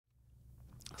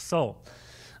So,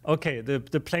 okay,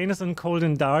 the plane is in cold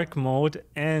and dark mode,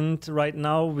 and right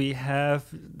now we have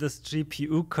this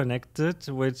GPU connected,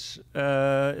 which,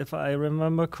 if I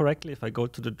remember correctly, if I go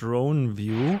to the drone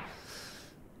view,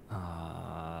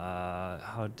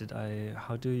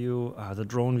 the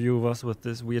drone view was with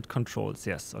this weird controls.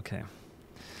 Yes, okay.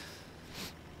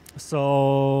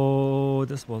 So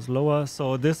this was lower.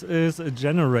 So this is a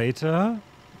generator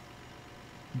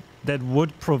that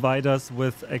would provide us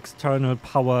with external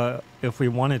power if we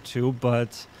wanted to,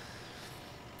 but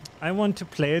I want to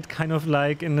play it kind of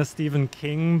like in the Stephen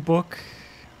King book.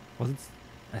 Was it?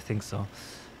 I think so.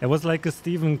 It was like a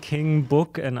Stephen King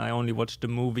book, and I only watched the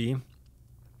movie,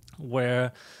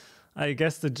 where I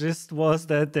guess the gist was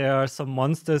that there are some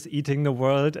monsters eating the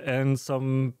world, and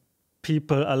some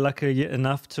people are lucky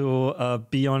enough to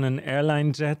be on an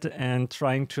airline jet and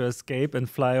trying to escape and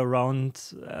fly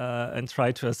around and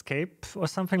try to escape or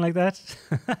something like that.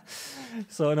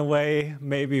 So in a way,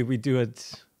 maybe we do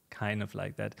it kind of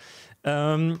like that.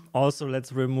 Also,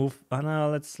 let's remove.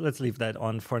 No, let's leave that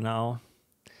on for now.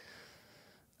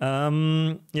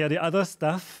 Yeah, the other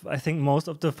stuff, I think most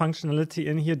of the functionality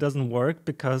in here doesn't work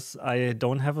because I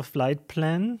don't have a flight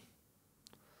plan.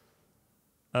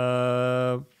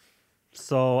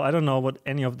 So I don't know what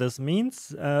any of this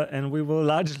means, and we will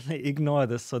largely ignore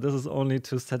this. So this is only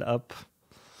to set up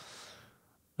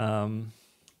the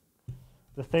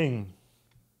thing.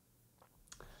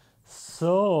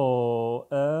 So,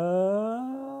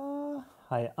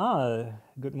 hi Al.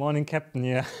 Good morning, Captain.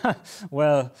 Yeah,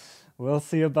 well, we'll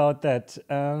see about that.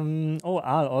 Oh,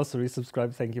 Al also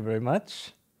resubscribed. Thank you very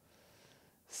much.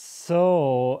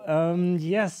 So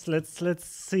yes, let's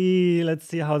see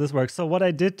how this works. So what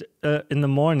I did in the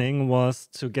morning was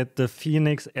to get the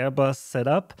Fenix Airbus set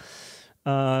up,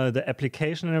 the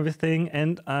application and everything,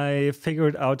 and I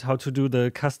figured out how to do the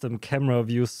custom camera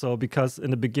view. So because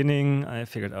in the beginning I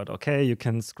figured out, okay, you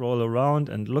can scroll around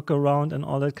and look around and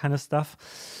all that kind of stuff.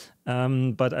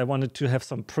 But I wanted to have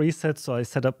some presets, so I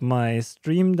set up my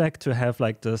Stream Deck to have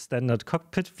like the standard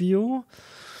cockpit view.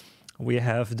 We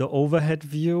have the overhead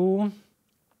view.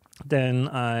 Then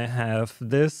I have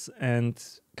this and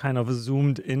kind of a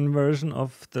zoomed in version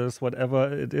of this,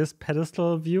 whatever it is,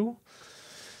 pedestal view.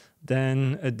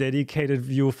 Then a dedicated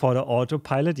view for the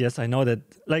autopilot. Yes, I know that,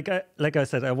 like I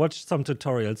said, I watched some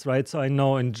tutorials, right? So I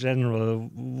know in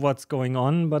general what's going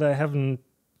on, but I haven't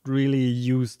really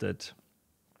used it.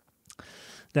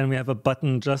 Then we have a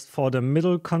button just for the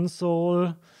middle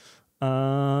console.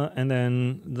 And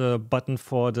then the button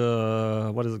for the,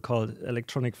 what is it called?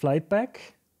 Electronic flight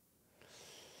back.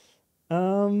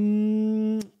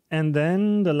 And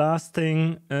then the last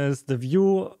thing is the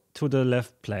view to the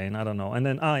left plane. I don't know. And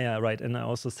then, yeah, right. And I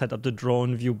also set up the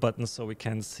drone view button so we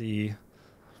can see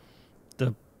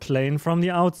the plane from the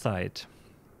outside.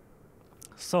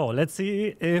 So let's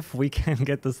see if we can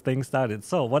get this thing started.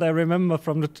 So what I remember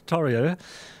from the tutorial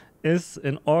is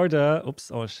in order,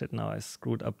 oops, oh shit, now I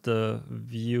screwed up the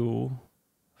view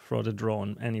for the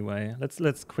drone. Anyway,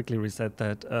 let's quickly reset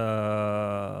that,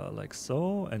 like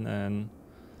so, and then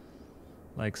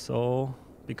like so,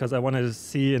 because I wanted to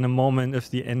see in a moment if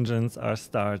the engines are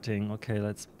starting. Okay,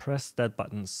 let's press that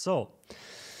button. So,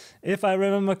 if I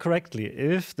remember correctly,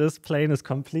 if this plane is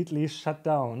completely shut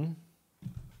down,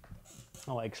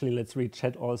 oh, actually, let's read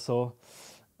chat also,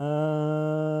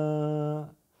 and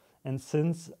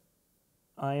since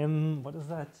I am, what is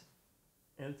that?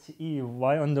 LTE,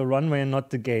 why on the runway and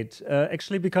not the gate?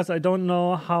 Actually, because I don't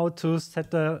know how to set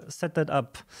that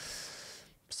up.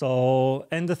 So,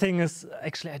 and the thing is,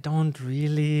 actually, I don't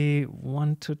really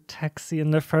want to taxi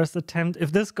in the first attempt.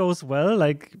 If this goes well,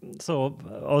 like, so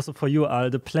also for you,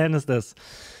 Al, the plan is this.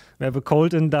 We have a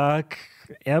cold and dark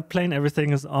airplane,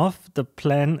 everything is off. The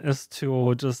plan is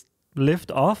to just lift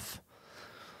off,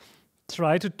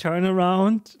 try to turn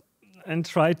around, and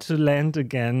try to land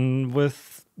again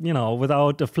with, you know,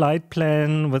 without a flight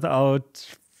plan, without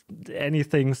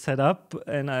anything set up,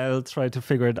 and I'll try to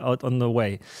figure it out on the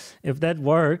way. If that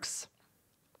works,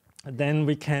 then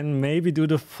we can maybe do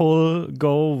the full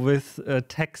go with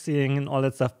taxiing and all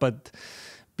that stuff. But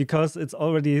because it's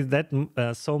already that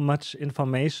so much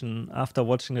information after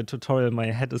watching the tutorial,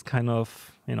 my head is kind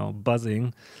of, you know,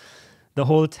 buzzing. The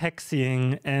whole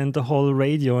taxiing and the whole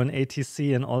radio and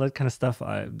ATC and all that kind of stuff,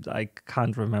 I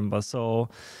can't remember. So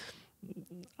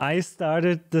I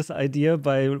started this idea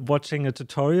by watching a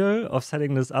tutorial of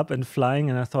setting this up and flying,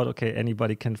 and I thought, okay,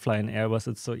 anybody can fly an Airbus.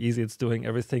 It's so easy. It's doing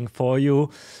everything for you.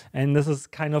 And this is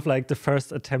kind of like the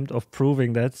first attempt of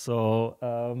proving that. So,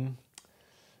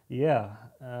 yeah.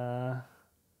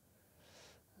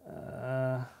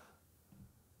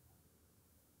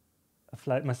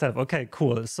 flight myself. Okay,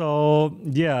 cool. So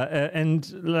yeah, and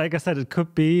like I said, it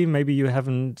could be maybe you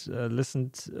haven't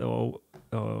listened or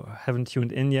haven't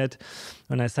tuned in yet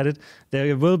when I said it.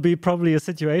 There will be probably a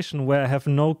situation where I have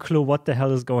no clue what the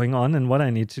hell is going on and what I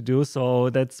need to do.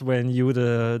 So that's when you,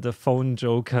 the phone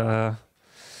joker,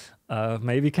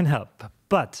 maybe can help.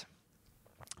 But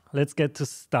let's get to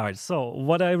start. So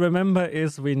what I remember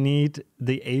is we need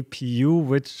the APU,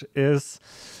 which is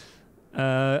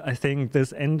I think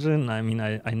this engine. I mean,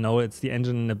 I know it's the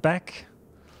engine in the back,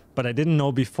 but I didn't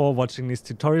know before watching these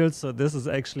tutorials. So this is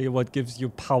actually what gives you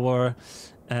power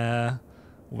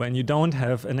when you don't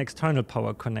have an external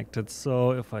power connected.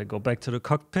 So if I go back to the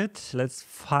cockpit, let's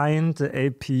find the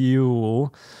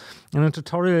APU. In the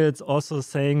tutorial, it's also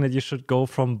saying that you should go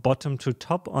from bottom to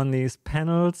top on these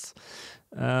panels.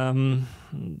 And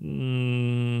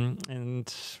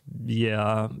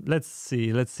yeah, let's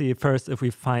see first if we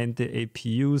find the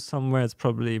APU somewhere. It's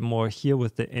probably more here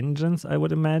with the engines, I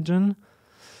would imagine.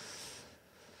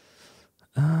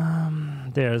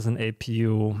 There's an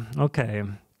APU. Okay,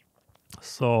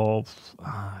 so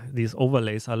these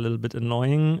overlays are a little bit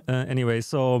annoying. Anyway,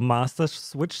 so master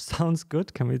switch sounds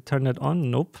good. Can we turn that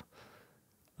on? Nope.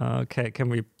 Okay, can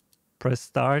we press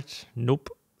start? Nope.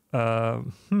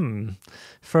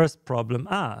 First problem.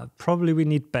 Probably we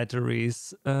need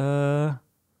batteries. Oh,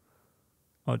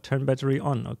 turn battery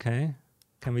on. Okay.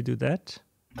 Can we do that?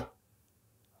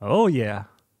 Oh, yeah.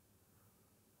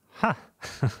 Ha!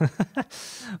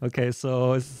 Okay,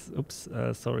 so, oops,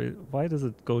 sorry. Why does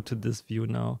it go to this view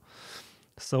now?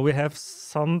 So we have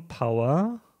some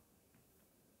power,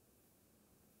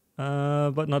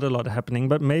 but not a lot happening.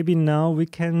 But maybe now we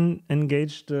can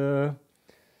engage the...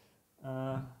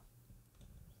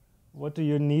 what do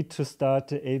you need to start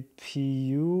the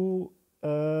APU?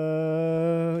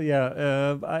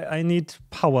 I need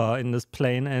power in this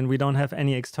plane, and we don't have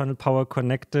any external power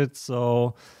connected,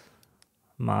 so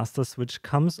master switch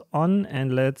comes on,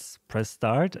 and let's press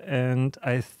start. And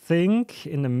I think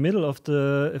in the middle of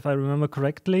the, if I remember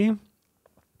correctly,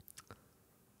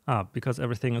 because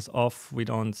everything is off, we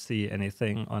don't see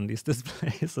anything on these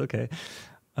displays. Okay.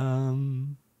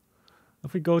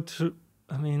 If we go to,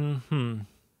 I mean,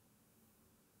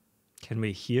 can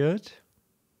we hear it?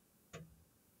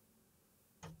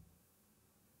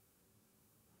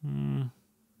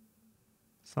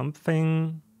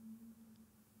 Something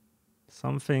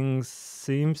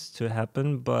seems to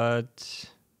happen, but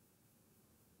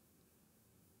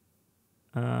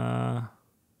I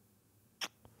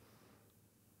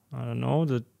don't know.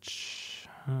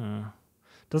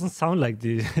 Doesn't sound like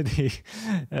the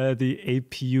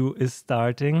APU is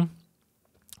starting.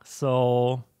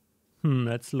 So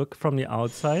let's look from the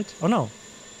outside. Oh no,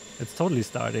 it's totally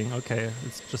starting. Okay,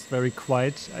 it's just very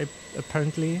quiet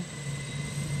apparently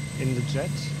in the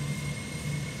jet.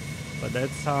 But that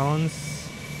sounds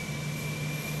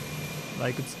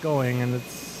like it's going, and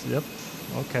it's, yep,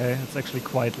 okay, it's actually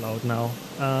quite loud now.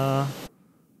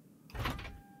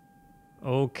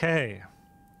 Okay.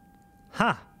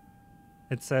 Ha!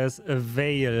 It says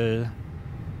avail.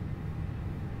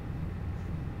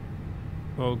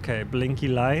 Okay, blinky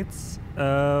lights.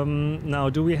 Now,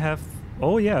 do we have...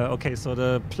 Oh, yeah, okay, so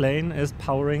the plane is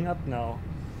powering up now.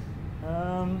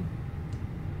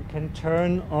 We can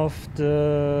turn off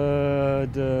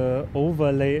the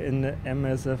overlay in the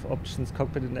MSF options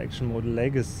cockpit interaction mode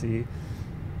legacy.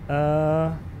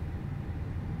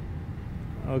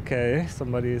 Okay,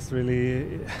 somebody is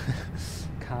really...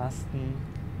 Carsten.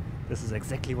 This is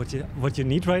exactly what you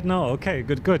need right now? Okay,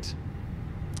 good.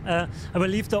 I will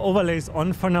leave the overlays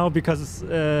on for now because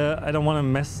I don't want to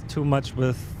mess too much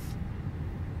with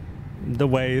the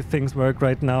way things work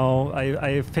right now.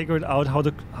 I figured out how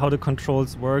the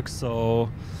controls work, so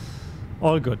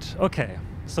all good. Okay,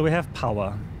 so we have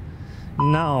power.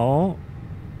 Now,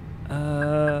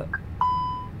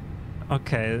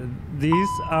 okay, these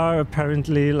are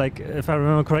apparently, like, if I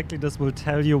remember correctly, this will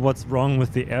tell you what's wrong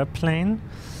with the airplane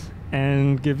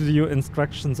and gives you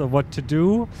instructions of what to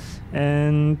do.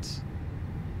 And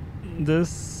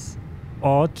this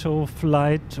auto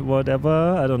flight,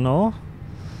 whatever, I don't know.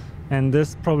 And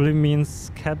this probably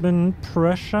means cabin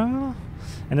pressure.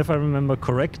 And if I remember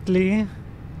correctly,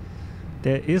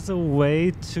 there is a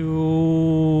way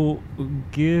to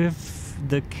give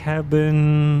the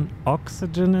cabin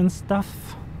oxygen and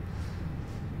stuff.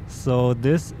 So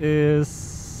this is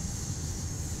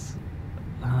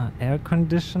air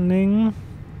conditioning,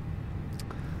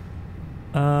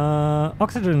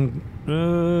 oxygen,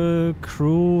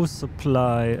 crew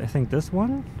supply. I think this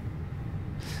one.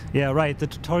 Yeah, right. The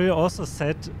tutorial also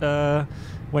said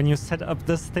when you set up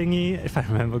this thingy, if I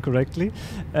remember correctly,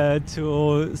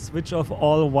 to switch off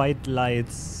all white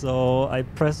lights. So I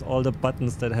press all the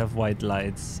buttons that have white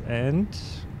lights and...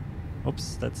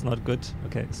 Oops, that's not good.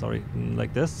 Okay, sorry.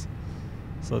 Like this.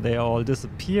 So they all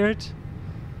disappeared.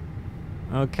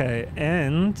 Okay,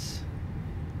 and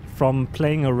from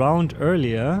playing around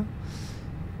earlier,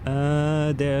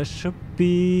 there should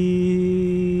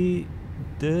be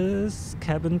this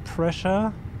cabin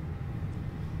pressure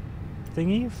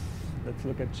thingy. Let's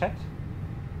look at chat.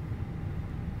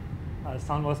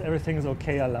 Sound was everything is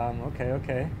okay alarm. Okay,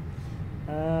 okay.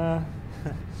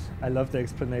 I love the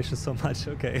explanation so much.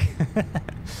 Okay.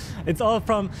 It's all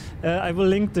from, I will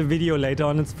link the video later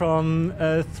on. It's from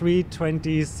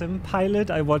 320 Sim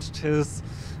Pilot. I watched his,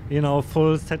 you know,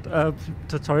 full setup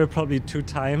tutorial probably 2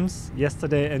 times,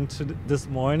 yesterday and this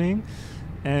morning.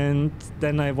 And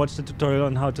then I watched the tutorial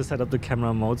on how to set up the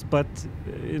camera modes. But,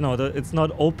 you know, it's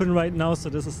not open right now, so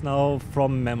this is now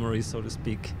from memory, so to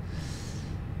speak.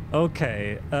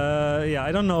 Okay. Yeah,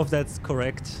 I don't know if that's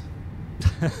correct.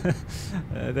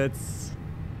 That's...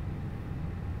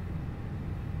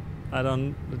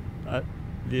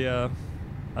 yeah,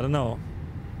 I don't know.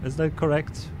 Is that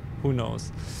correct? Who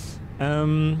knows?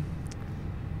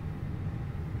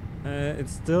 It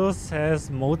still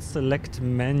says mode select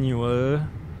manual.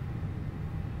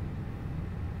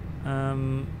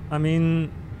 I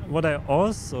mean, what I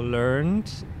also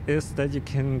learned is that you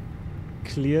can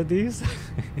clear these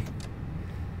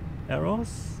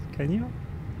arrows. Can you?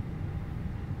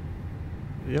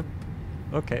 Yep.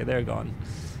 Okay, they're gone.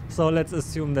 So let's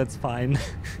assume that's fine.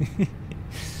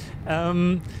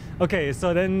 Okay,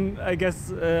 so then I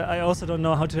guess I also don't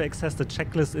know how to access the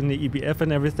checklist in the EBF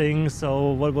and everything.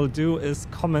 So what we'll do is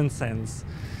common sense.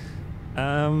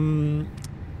 So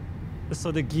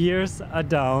the gears are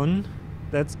down.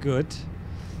 That's good.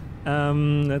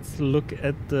 Let's look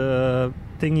at the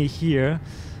thingy here.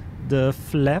 The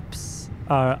flaps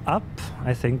are up.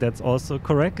 I think that's also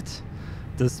correct.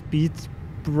 The speed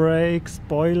brake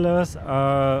spoilers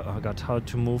are... Oh god, how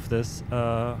to move this?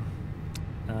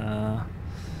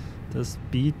 The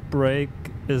speed brake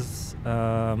is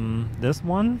this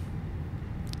one.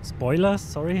 Spoilers,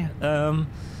 sorry.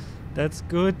 That's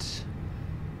good.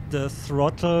 The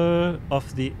throttle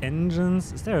of the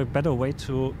engines. Is there a better way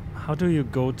to... How do you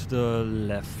go to the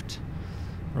left?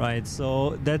 Right,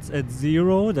 so that's at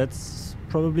 0. That's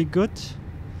probably good.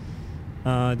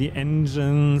 The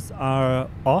engines are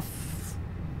off.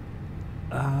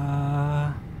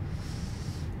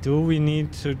 Do we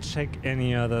need to check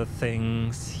any other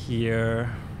things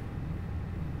here?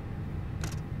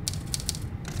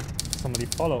 Somebody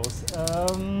follows.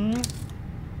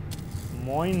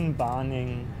 Moin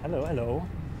Barning. Hello, hello.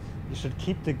 You should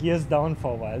keep the gears down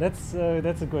for a while. That's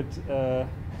a good...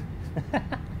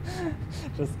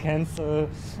 just cancel.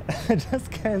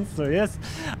 Just cancel, yes.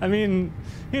 I mean,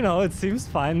 you know, it seems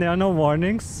fine. There are no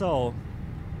warnings, so...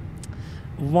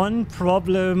 One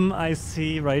problem I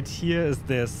see right here is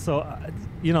this. So,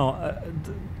 you know,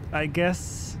 I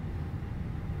guess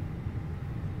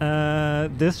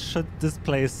this should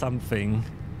display something.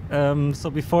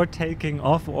 So before taking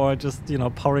off or just, you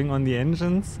know, powering on the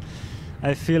engines,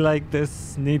 I feel like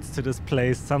this needs to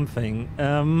display something.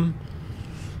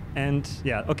 And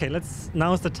yeah, okay,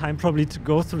 now is the time probably to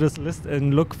go through this list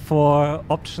and look for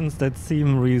options that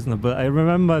seem reasonable. I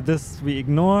remember this we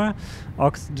ignore,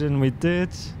 oxygen we did,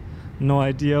 no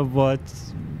idea what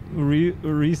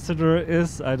resitter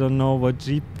is, I don't know what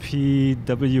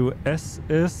GPWS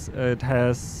is, it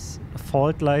has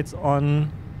fault lights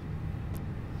on.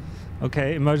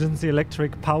 Okay, emergency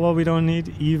electric power we don't need,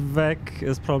 evac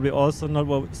is probably also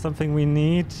not something we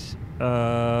need.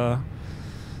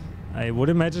 I would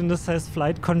imagine this has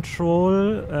flight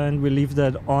control and we leave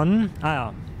that on.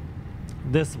 Ah,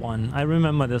 this one. I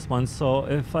remember this one. So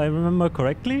if I remember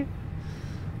correctly,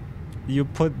 you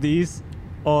put these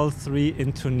all 3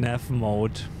 into nav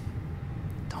mode.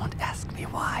 Don't ask me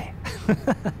why.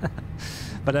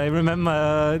 But I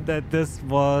remember that this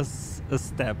was a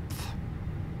step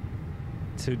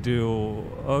to do.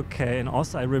 Okay, and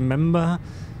also I remember...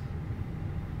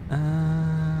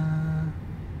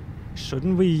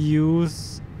 shouldn't we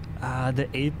use the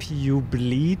APU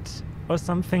bleed or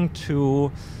something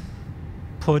to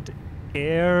put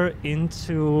air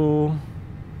into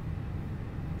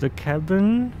the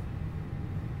cabin?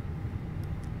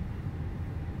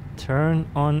 Turn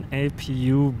on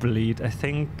APU bleed. I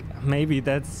think maybe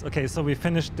that's... Okay, so we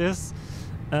finished this.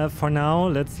 For now,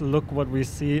 let's look what we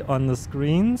see on the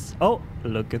screens. Oh,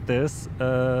 look at this.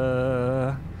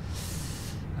 I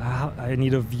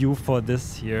need a view for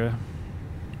this here.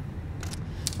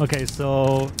 Okay,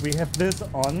 so we have this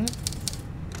on.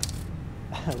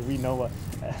 We know what.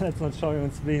 Let's not show you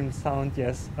on stream sound.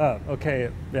 Yes. Ah, okay.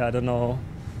 Yeah, I don't know.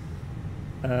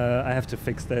 I have to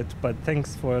fix that. But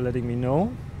thanks for letting me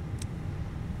know.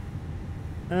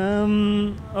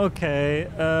 Okay.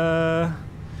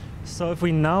 So if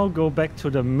we now go back to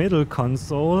the middle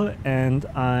console, and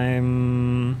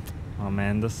oh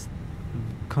man, this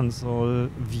console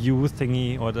view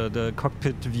thingy, or the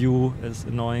cockpit view is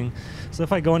annoying. So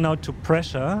if I go now to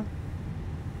pressure,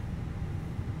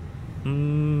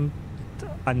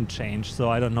 unchanged. So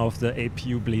I don't know if the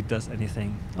APU bleed does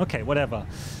anything. Okay, whatever.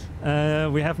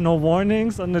 We have no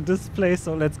warnings on the display,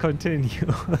 so let's continue.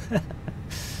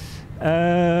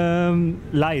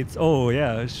 Lights. Oh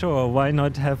yeah, sure. Why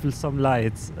not have some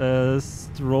lights?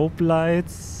 Strobe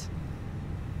lights.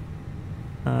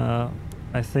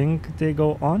 I think they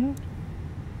go on.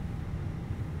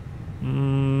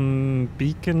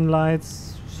 Beacon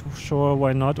lights. Sure,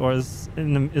 why not? Or is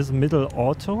middle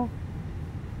auto?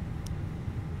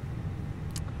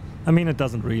 I mean, it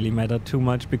doesn't really matter too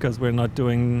much because we're not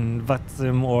doing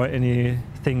VATSIM or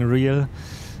anything real.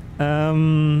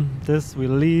 This we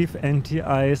leave.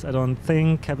 Anti-ice, I don't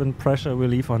think. Cabin pressure we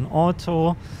leave on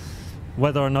auto.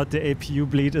 Whether or not the APU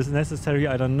bleed is necessary,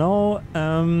 I don't know.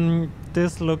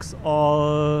 This looks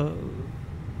all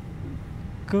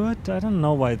good. I don't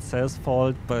know why it says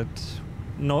fault, but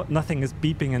nothing is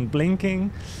beeping and blinking.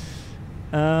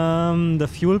 The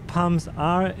fuel pumps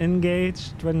are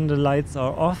engaged when the lights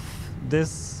are off.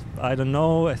 This, I don't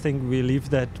know. I think we leave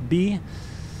that be.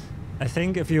 I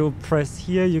think if you press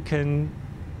here, you can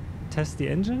test the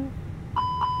engine.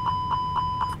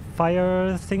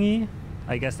 Fire thingy.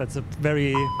 I guess that's a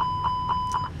very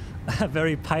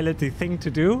piloty thing to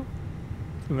do,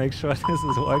 to make sure this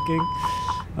is working.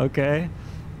 Okay,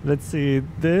 let's see.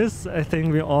 This, I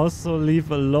think we also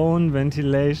leave alone.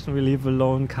 Ventilation we leave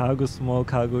alone. Cargo small,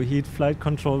 cargo heat. Flight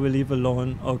control we leave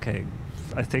alone. Okay,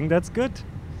 I think that's good.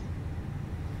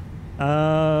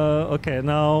 Okay,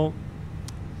 now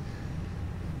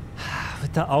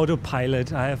with the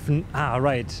autopilot, I have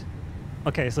right.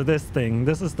 Okay, so this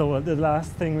is the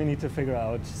last thing we need to figure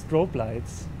out. Strobe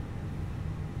lights.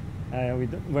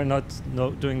 We're not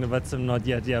doing the VATSIM, not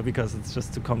yet, yeah, because it's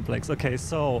just too complex. Okay,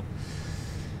 so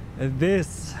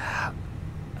this.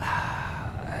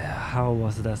 How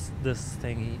was this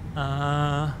thingy?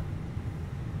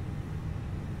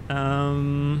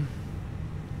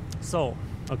 So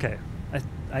okay,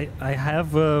 I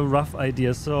have a rough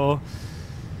idea. So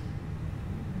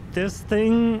this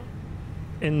thing,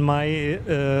 in my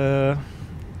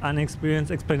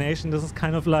unexperienced explanation, this is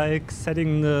kind of like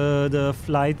setting the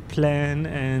flight plan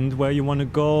and where you want to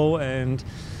go and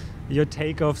your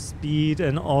takeoff speed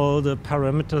and all the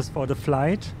parameters for the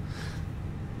flight.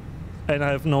 And I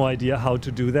have no idea how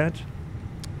to do that.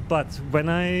 But when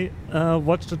I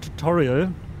watched the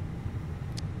tutorial,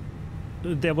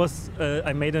 there was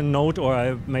I made a note, or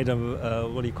I made a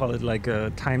what do you call it, like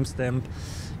a timestamp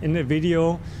in the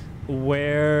video,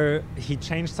 where he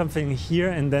changed something here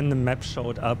and then the map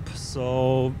showed up.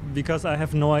 So because I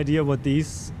have no idea what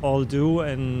these all do,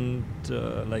 and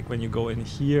like when you go in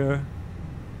here,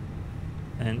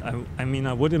 and I mean,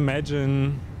 I would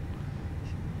imagine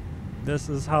this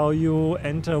is how you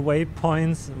enter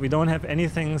waypoints. We don't have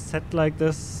anything set like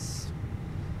this.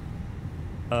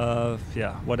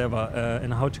 Yeah, whatever.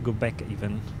 And how to go back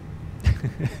even.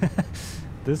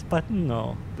 This button?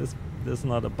 No, this is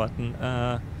not a button.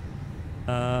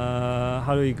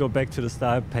 How do we go back to the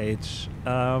start page?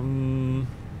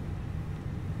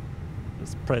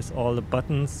 Just press all the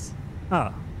buttons.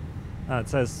 It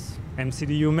says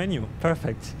MCDU menu.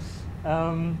 Perfect.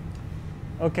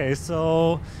 Okay,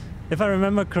 so if I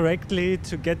remember correctly,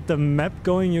 to get the map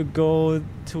going, you go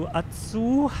to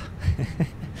Atsu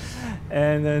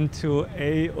and then to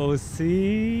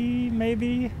AOC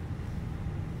maybe,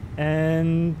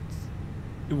 and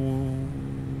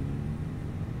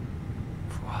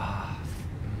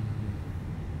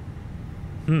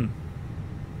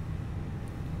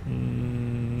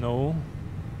no.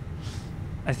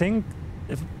 I think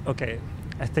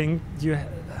I think you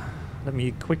let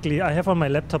me quickly, I have on my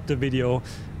laptop the video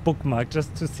bookmark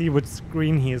just to see which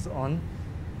screen he is on.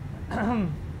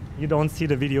 You don't see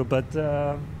the video, but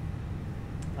I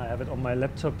have it on my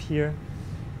laptop here.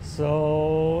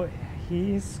 So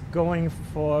he's going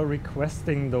for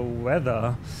requesting the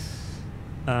weather.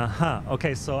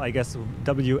 Okay, so I guess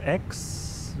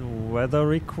WX weather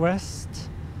request,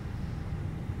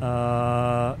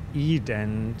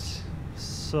 edent.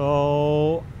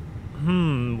 So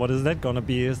what is that gonna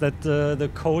be? Is that the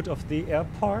code of the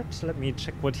airport? Let me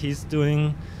check what he's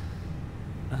doing.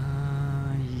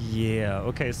 yeah,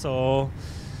 okay, so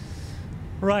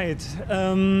right.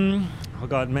 Oh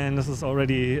god, man, this is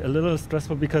already a little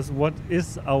stressful because what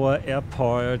is our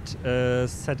airport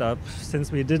setup?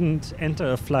 Since we didn't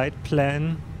enter a flight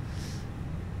plan,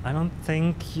 I don't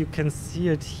think you can see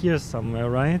it here somewhere,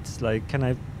 right? Like, can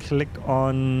I click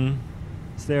on...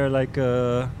 Is there like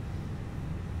a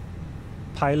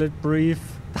pilot brief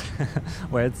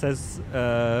where it says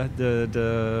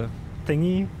the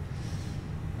thingy?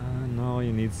 No,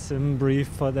 you need sim brief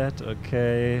for that.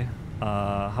 Okay.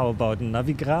 How about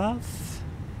Navigraph?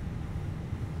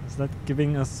 Is that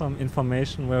giving us some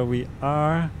information where we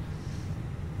are?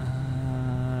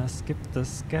 Skip the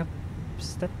step.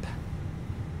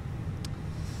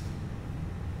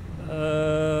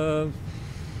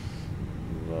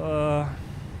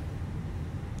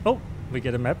 Oh, we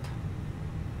get a map.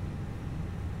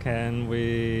 Can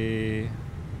we...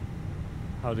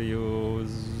 How do you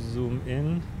zoom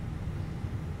in?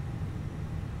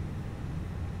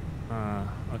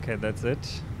 Okay, that's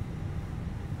it.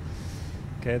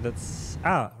 Okay, that's...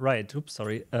 right. Oops,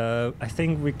 sorry. I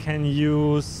think we can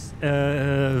use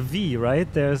V,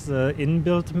 right? There's an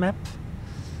inbuilt map.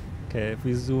 Okay, if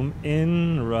we zoom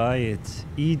in, right.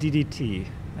 EDDT.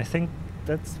 I think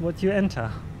that's what you enter.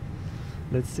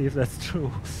 Let's see if that's true.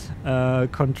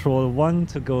 Control 1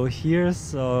 to go here.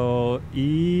 So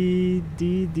EDDT.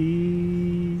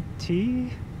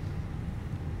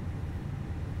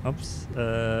 Oops.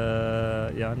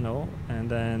 Yeah, no. And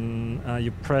then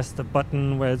you press the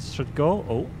button where it should go.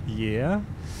 Oh, yeah.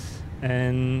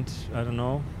 And I don't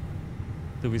know.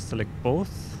 Do we select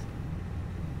both?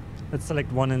 Let's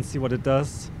select one and see what it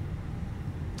does.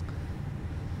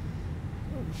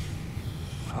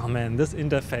 Oh man, this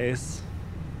interface.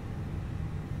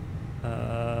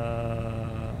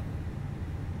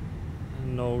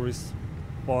 No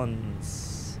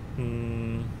response.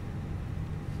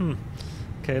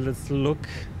 Okay, let's look.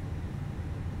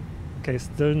 Okay,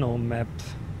 still no map.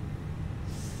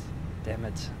 Damn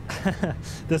it.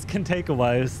 This can take a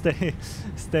while. Stay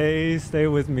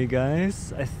with me,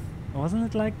 guys. Wasn't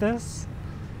it like this?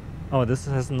 Oh, this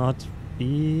has not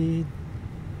EDDT.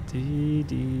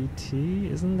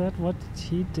 Isn't that what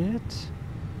he did?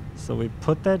 So we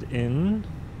put that in.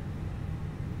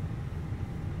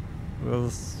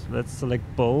 Let's select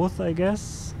both, I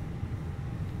guess.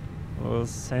 We'll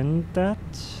send that.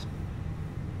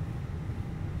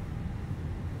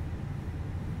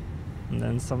 And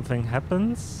then something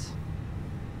happens.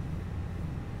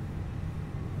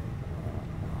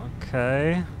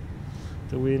 Okay.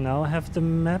 Do we now have the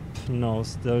map? No,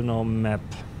 still no map.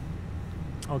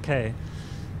 Okay.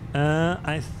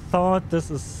 I thought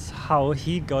this is how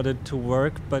he got it to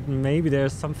work, but maybe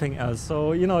there's something else.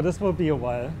 So, you know, this will be a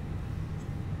while.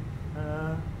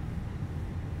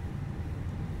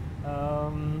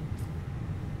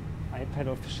 iPad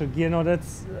official gear. No,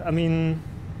 that's, I mean,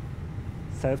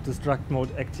 self-destruct mode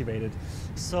activated.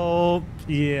 So,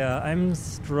 yeah, I'm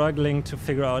struggling to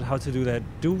figure out how to do that.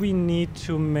 Do we need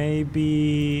to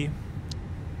maybe...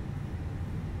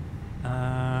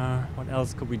 what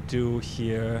else could we do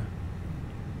here?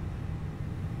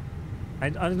 I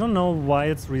don't know why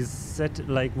it's reset,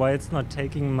 like why it's not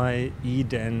taking my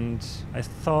edent. I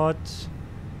thought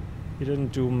he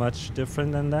didn't do much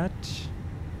different than that.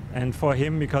 And for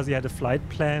him, because he had a flight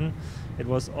plan, it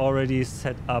was already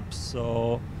set up.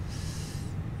 So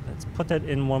let's put that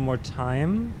in one more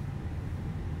time.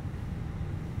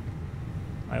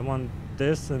 I want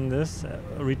this and this.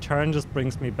 Return just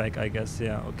brings me back, I guess.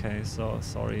 Yeah, okay, so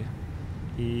sorry.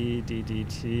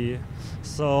 EDDT.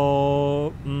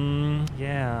 So,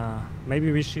 yeah,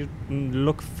 maybe we should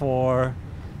look for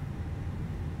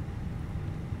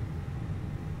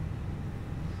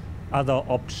other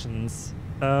options.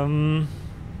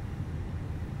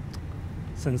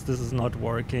 Since this is not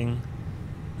working.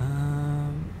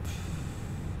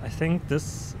 I think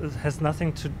this has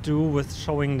nothing to do with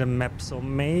showing the map, so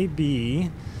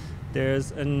maybe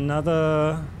there's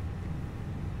another,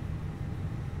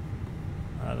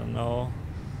 I don't know,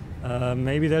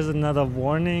 maybe there's another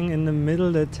warning in the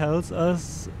middle that tells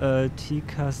us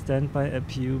TK standby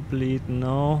APU bleed,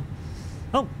 no.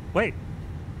 Oh, wait.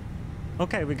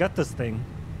 Okay, we got this thing.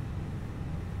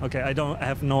 Okay, I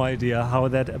have no idea how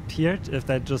that appeared, if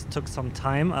that just took some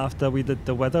time after we did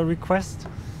the weather request.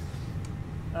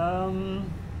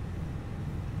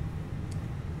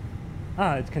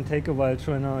 It can take a while,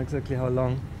 true, I know exactly how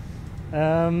long.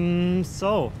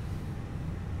 So,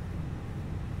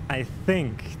 I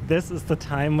think this is the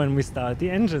time when we start the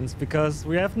engines, because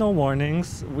we have no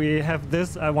warnings. We have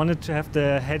this, I wanted to have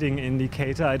the heading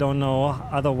indicator. I don't know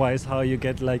otherwise how you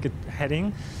get like a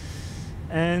heading.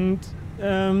 And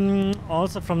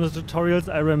Also from the tutorials,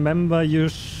 I remember you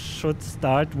should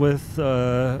start with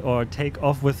or take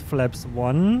off with flaps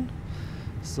 1.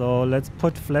 So let's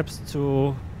put flaps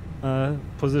to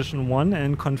position 1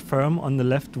 and confirm on the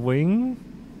left wing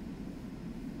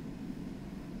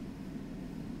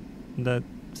that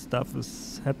stuff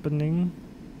is happening.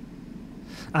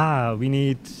 Ah, we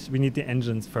need the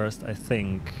engines first, I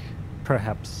think,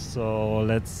 perhaps. So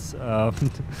let's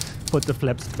put the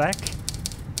flaps back.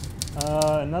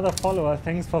 Another follower,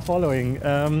 thanks for following.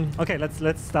 Okay,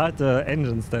 let's start the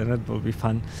engines then. That will be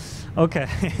fun. Okay,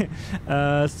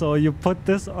 so you put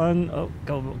this on. Oh,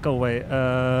 go away.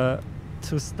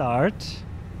 To start,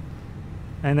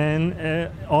 and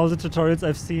then all the tutorials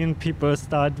I've seen, people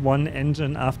start one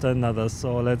engine after another.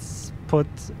 So let's put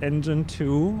engine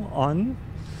 2 on,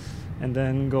 and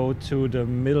then go to the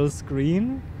middle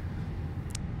screen.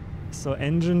 So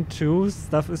engine 2,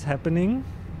 stuff is happening.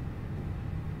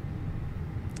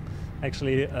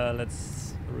 Actually,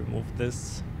 let's remove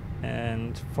this,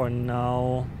 and for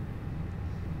now,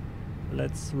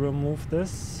 let's remove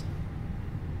this.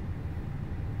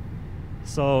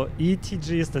 So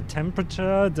ETG is the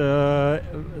temperature, the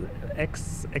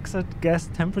exit gas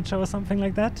temperature or something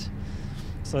like that.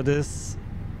 So this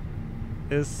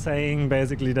is saying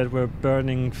basically that we're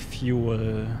burning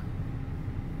fuel.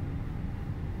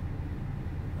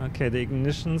 Okay, the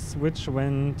ignition switch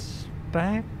went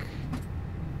back.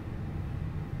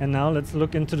 And now let's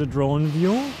look into the drone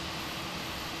view.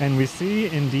 And we see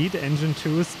indeed engine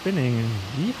 2 is spinning.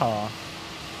 Yeehaw.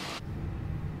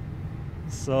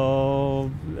 So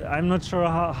I'm not sure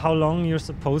how long you're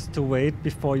supposed to wait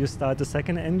before you start the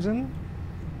second engine.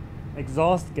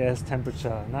 Exhaust gas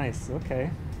temperature. Nice, okay.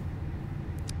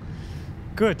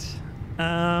 Good.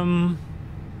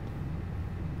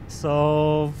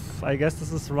 So I guess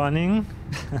this is running.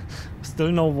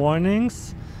 Still no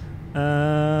warnings.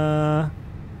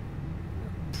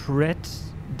 Pret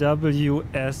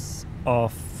WS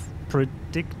off.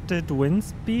 Predicted wind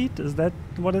speed? Is that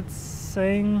what it's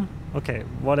saying? Okay,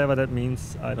 whatever that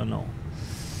means, I don't know.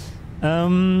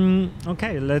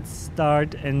 Okay, let's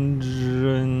start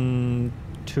engine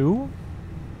 2.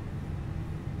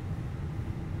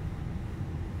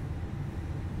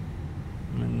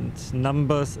 And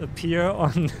numbers appear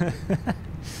on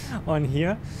on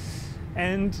here.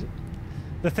 And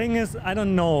the thing is, I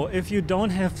don't know, if you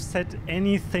don't have set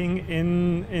anything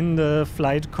in the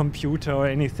flight computer or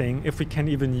anything, if we can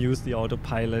even use the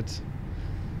autopilot.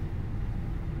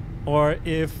 Or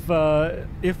if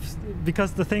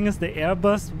because the thing is, the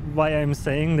Airbus, why I'm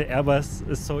saying the Airbus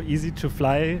is so easy to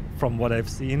fly from what I've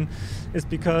seen, is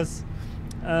because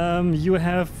you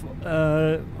have,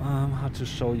 how to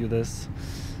show you this?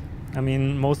 I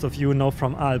mean, most of you know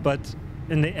from AL, but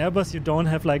in the Airbus you don't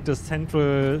have like the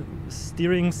central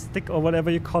steering stick or whatever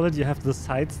you call it, you have the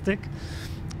side stick.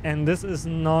 And this is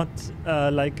not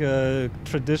like a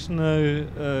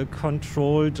traditional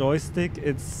control joystick.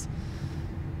 It's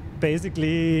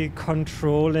basically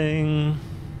controlling,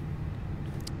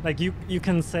 like you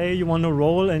can say you want to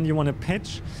roll and you want to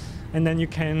pitch, and then you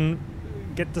can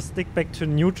get the stick back to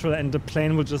neutral and the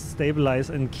plane will just stabilize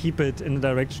and keep it in the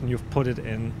direction you've put it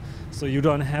in. So you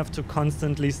don't have to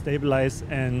constantly stabilize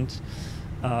and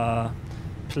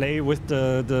play with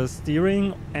the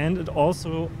steering, and it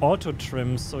also auto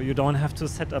trims, so you don't have to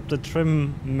set up the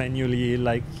trim manually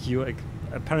like you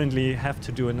apparently have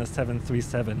to do in a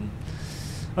 737.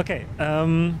 Okay,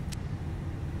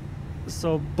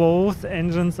 so both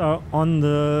engines are on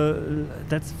the,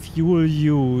 that's fuel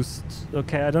used.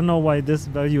 Okay, I don't know why this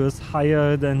value is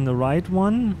higher than the right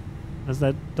one. Is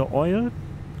that the oil?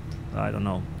 I don't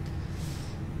know.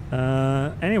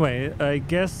 Anyway, I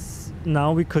guess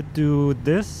now we could do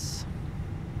this,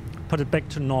 put it back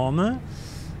to normal.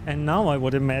 And now I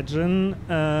would imagine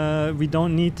we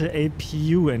don't need the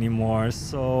APU anymore.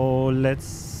 So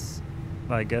let's,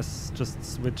 I guess, just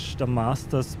switch the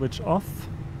master switch off.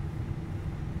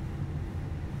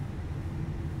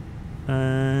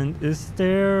 And is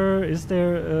there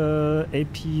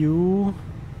APU?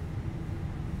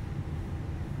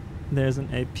 There's an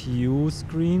APU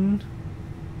screen.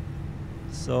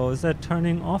 So is that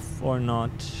turning off or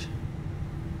not?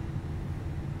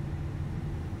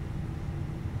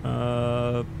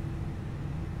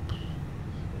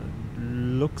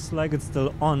 Looks like it's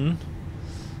still on.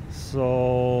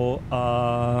 So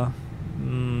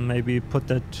maybe put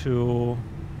that to,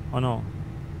 oh no.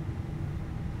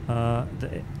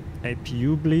 The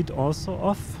APU bleed also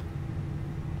off.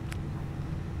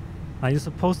 Are you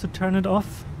supposed to turn it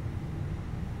off?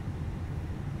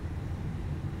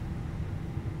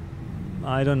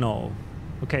 I don't know.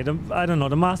 Okay, I don't know.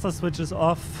 The master switch is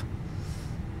off.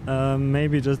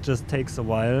 Maybe just takes a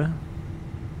while.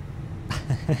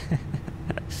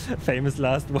 Famous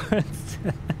last words.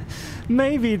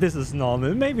 Maybe this is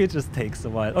normal. Maybe it just takes a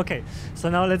while. Okay, so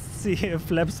now let's see if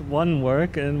flaps 1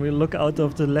 work, and we look out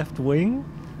of the left wing.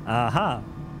 Aha!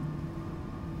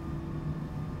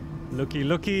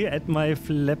 Looky at my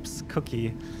flaps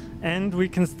cookie. And we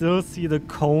can still see the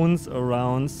cones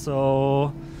around,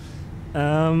 so we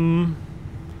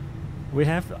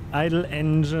have idle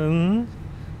engine.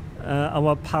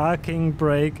 Our parking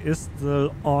brake is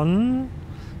still on.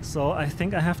 So I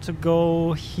think I have to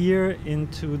go here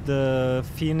into the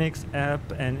Fenix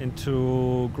app and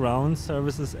into ground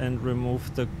services and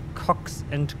remove the chocks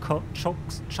and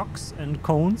chocks and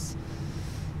cones.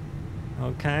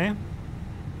 Okay.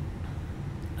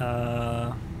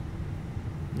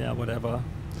 Yeah, whatever.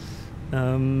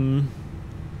 And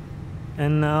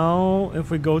now if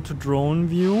we go to drone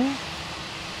view,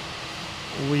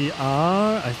 we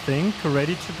are, I think,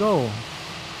 ready to go.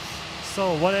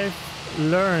 So what I've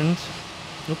learned,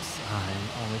 oops, I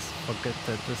always forget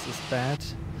that this is bad.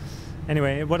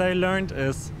 Anyway, what I learned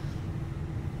is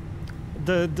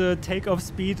the takeoff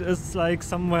speed is like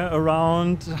somewhere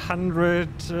around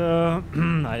 100,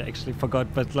 I actually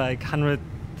forgot, but like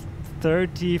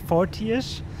 130,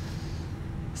 40-ish.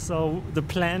 So the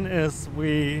plan is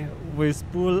we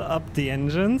spool up the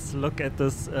engines. Look at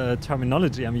this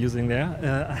terminology I'm using there.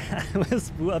 We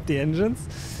spool up the engines,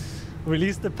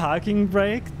 release the parking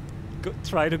brake,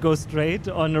 try to go straight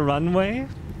on the runway,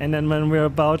 and then when we're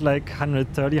about like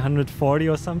 130, 140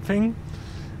 or something,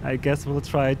 I guess we'll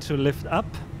try to lift up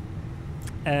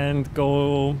and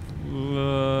go,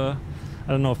 I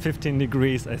don't know, 15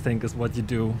 degrees I think is what you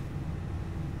do.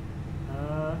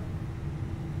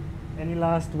 Any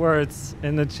last words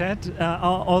in the chat?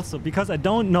 Also, because I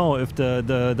don't know if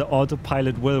the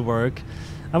autopilot will work,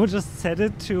 I would just set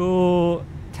it to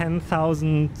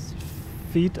 10,000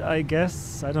 feet, I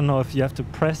guess. I don't know if you have to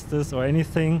press this or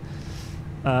anything.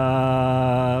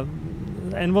 And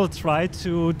we'll try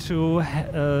to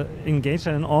engage,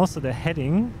 and also the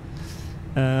heading.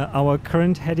 Our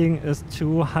current heading is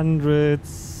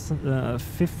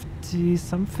 250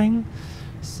 something.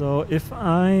 So if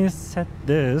I set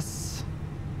this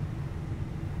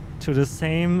to the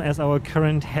same as our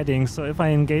current heading, so if I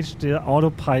engage the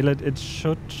autopilot, it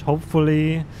should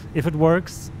hopefully, if it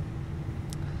works,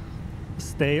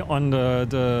 stay on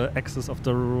the axis of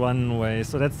the runway.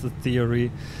 So that's the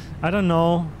theory. I don't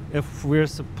know if we're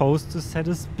supposed to set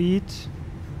a speed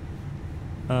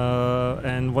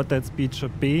and what that speed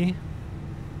should be.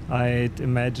 I'd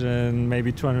imagine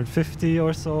maybe 250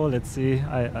 or so. Let's see.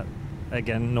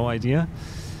 Again, no idea.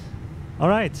 All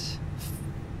right.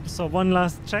 So one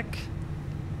last check.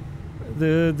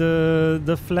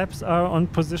 The flaps are on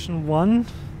position 1.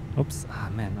 Oops. Ah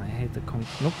man, I hate the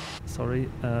nope. Sorry.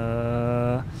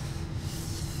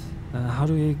 How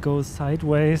do we go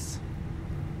sideways?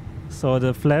 So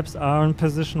the flaps are on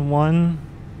position 1.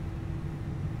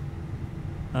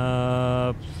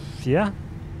 Yeah.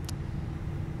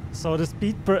 So the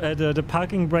the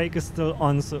parking brake is still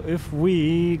on. So if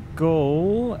we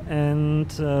go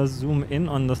and zoom in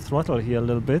on the throttle here a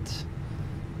little bit,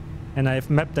 and I've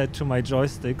mapped that to my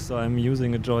joystick, so I'm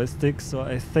using a joystick. So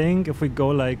I think if we go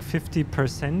like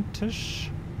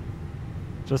 50%ish,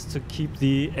 just to keep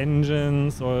the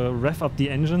engines or rev up the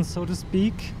engines, so to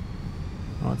speak.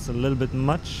 Oh, it's a little bit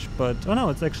much, but oh no,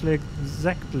 it's actually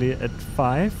exactly at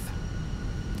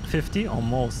 550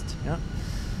 almost. Yeah.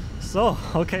 So,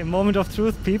 okay, moment of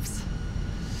truth, peeps.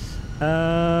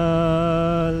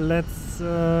 Let's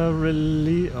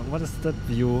release. What is that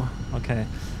view? Okay.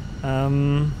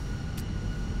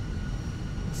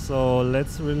 So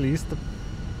let's release the.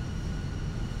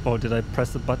 Oh, did I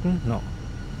press the button? No.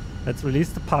 Let's release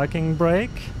the parking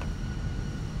brake.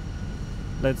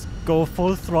 Let's go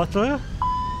full throttle.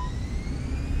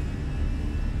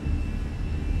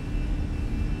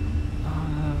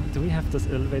 Do we have this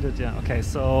elevated? Yeah. Okay.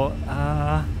 So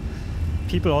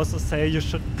people also say you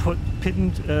should put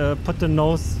the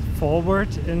nose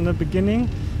forward in the beginning.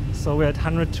 So we're at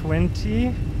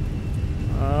 120.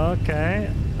 Okay.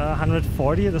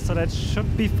 140. So that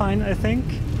should be fine, I think.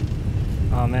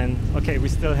 Oh man. Okay. We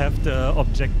still have the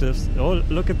objectives. Oh,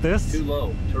 look at this. Too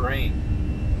low terrain.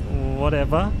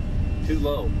 Whatever. Too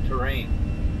low terrain.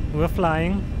 We're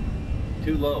flying.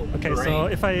 Too low okay, terrain. So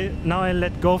if I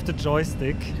let go of the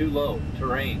joystick. Too low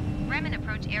terrain. Bremen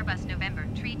approach Airbus November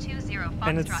 320 Foxtrot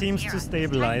and it seems Sierra. to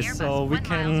stabilize, Airbus so we 1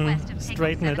 can miles west of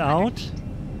straighten it 700 out. feet.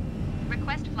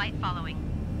 Request flight following.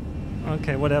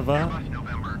 Okay, whatever.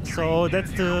 So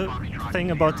that's the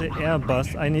thing about the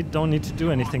Airbus. I don't need to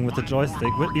do anything with the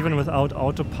joystick, even without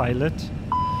autopilot.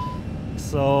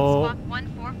 So Squawk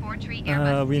 144 tree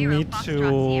Airbus we 0 need Foxtrot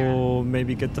Sierra. to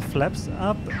maybe get the flaps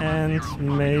up and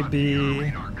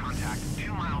maybe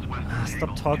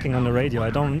stop talking on the radio.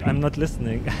 I'm not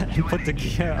listening. And put the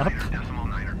gear up.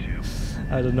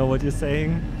 I don't know what you're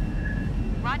saying.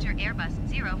 Roger, Airbus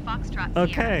 0 Foxtrot Sierra.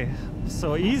 Okay,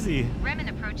 so easy. Bremen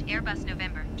approach Airbus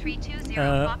November 320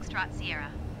 Foxtrot Sierra.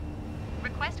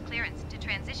 Request clearance to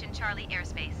transition Charlie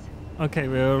airspace. Okay,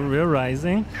 we're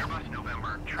rising.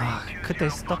 Could they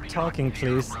stop talking,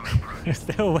 please? Is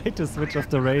there a way to switch off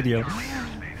the radio?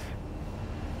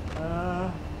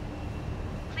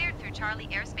 Cleared through Charlie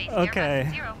airspace. Okay.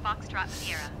 Airbus 0 Foxtrot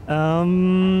Sierra.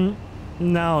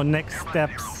 Now next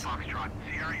steps.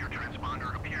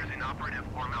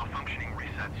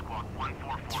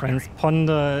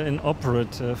 Transponder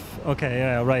inoperative. Okay,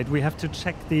 yeah, right. We have to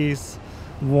check these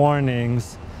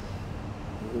warnings.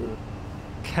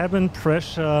 Cabin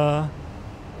pressure,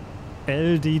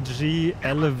 LDG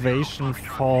elevation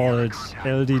fault,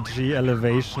 LDG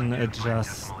elevation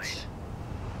adjust.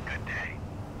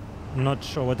 Not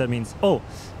sure what that means. Oh,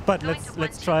 but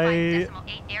let's try.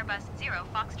 Airbus 0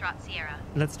 Foxtrot Sierra.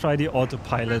 Let's try the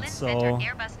autopilot. Berlin So Center,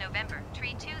 Airbus November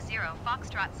 320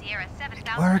 Foxtrot Sierra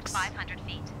works. 7,500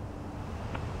 feet.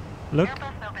 look,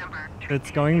 Airbus November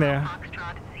it's going there.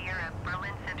 Foxtrot Sierra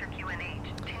Berlin Center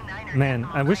QNH Man,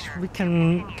 I wish we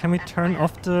can we turn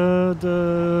off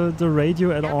the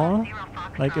radio at all?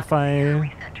 Like if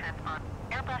I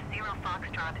Airbus 0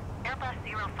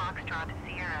 Foxtrot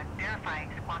Sierra verifying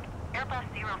squawk Airbus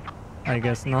 0 I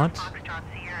guess not. Foxtrot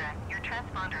Sierra, your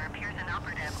transponder appears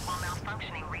inoperative while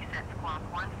malfunctioning. Reset squawk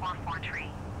 1443.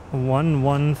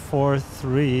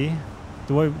 1143.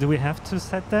 Do we have to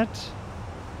set that?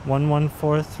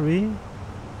 1143?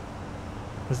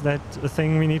 Is that a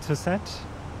thing we need to set?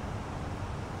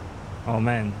 Oh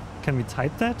man, can we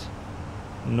type that?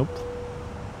 Nope.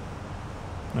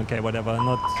 Okay, whatever,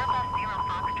 not... Airbus 0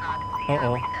 Foxtrot Sierra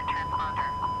Uh-oh. reset transponder.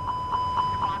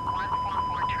 Squawk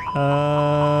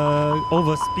 1443.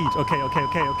 Over speed. Okay.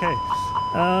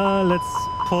 Let's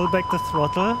pull back the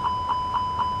throttle.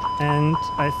 And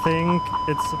I think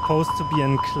it's supposed to be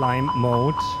in climb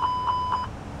mode.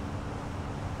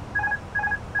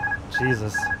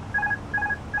 Jesus.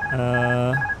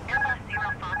 Airbus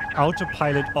 0 Foxtrot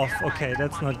Autopilot Sierra, off. verifying Okay,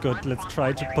 that's squawk not good. Let's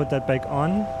try to 1443. put that back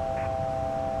on.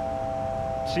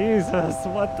 Jesus,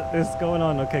 what is going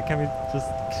on? Okay, can we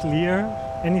just clear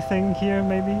anything here,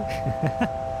 maybe?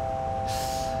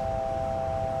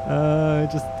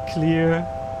 Just clear.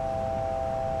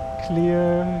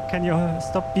 Can you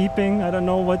stop beeping? I don't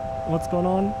know what's going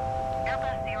on.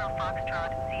 Airbus 0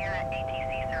 Foxtrot Sierra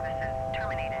ATC services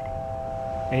terminated.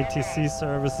 ATC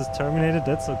services terminated.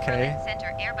 That's okay. Berlin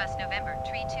Center Airbus November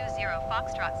 320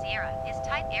 Foxtrot Sierra is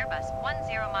type Airbus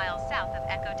 10 miles south of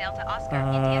Echo Delta Oscar,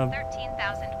 India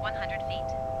 13,100 feet.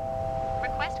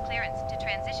 Request clearance to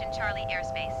transition Charlie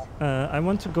airspace. I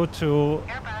want to go to...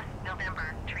 Airbus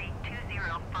November 320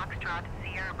 Foxtrot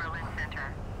Sierra Berlin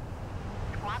Center.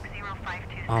 Squawk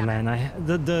 0527. Oh man,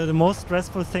 the most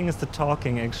stressful thing is the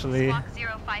talking actually. Squawk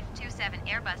 0527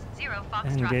 Airbus 0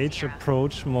 Foxtrot Engage Sierra.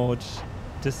 approach mode,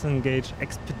 disengage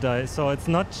expedite. So it's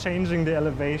not changing the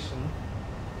elevation.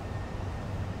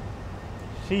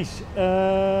 Sheesh.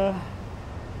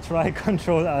 Try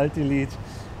Control Alt Delete.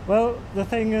 Well, the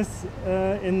thing is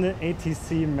in the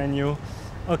ATC menu.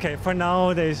 Okay, for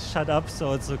now they shut up,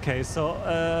 so it's okay. So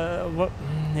what?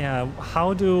 Yeah,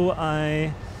 how do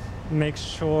I make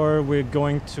sure we're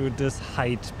going to this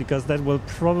height? Because that will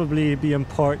probably be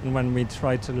important when we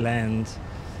try to land.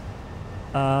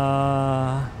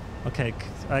 Okay,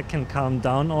 I can calm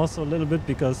down also a little bit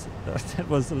because that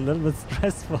was a little bit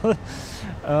stressful.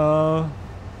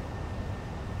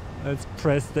 Let's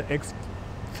press the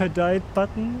expedite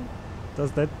button.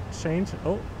 Does that change?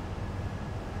 Oh,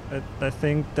 I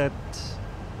think that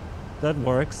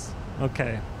works.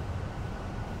 Okay.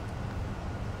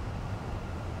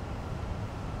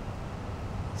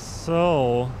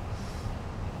 So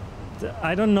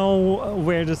I don't know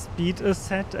where the speed is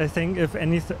set. I think if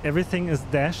everything is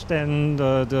dashed, then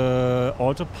the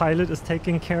autopilot is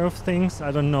taking care of things.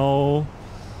 I don't know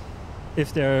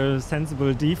if there are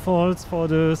sensible defaults for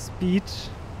the speed,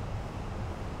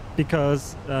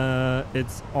 because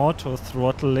it's auto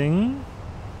throttling.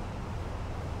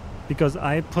 Because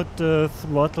I put the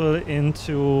throttle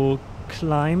into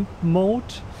climb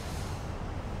mode,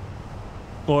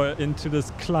 or into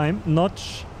this climb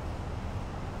notch.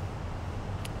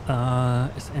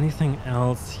 Is anything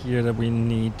else here that we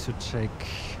need to check?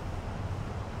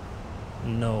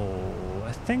 No,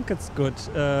 I think it's good.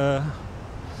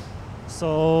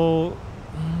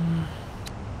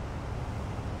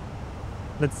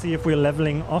 Let's see if we're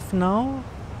leveling off now.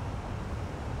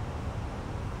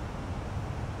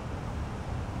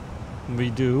 We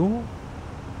do.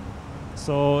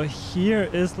 So here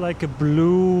is like a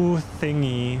blue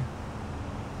thingy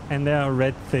and there are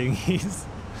red thingies.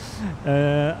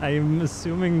 I'm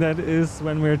assuming that is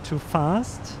when we're too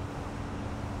fast.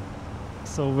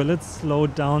 So will it slow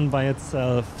down by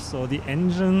itself? So the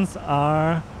engines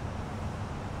are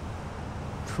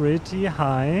pretty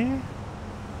high.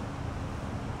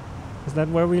 Is that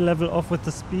where we level off with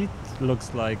the speed?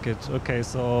 Looks like it. Okay,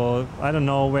 so I don't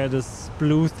know where this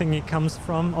blue thingy comes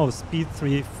from. Oh, speed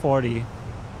 340.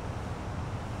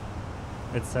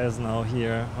 It says now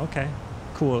here. Okay,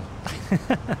 cool.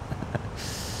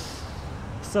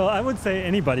 So I would say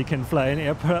anybody can fly an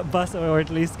Airbus, or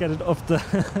at least get it off the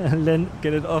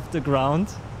get it off the ground.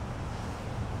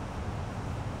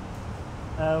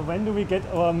 When do we get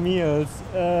our meals?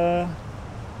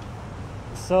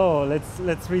 So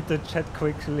let's read the chat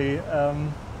quickly.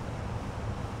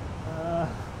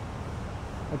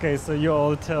 Okay, so you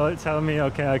all tell me.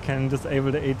 Okay, I can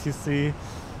disable the ATC.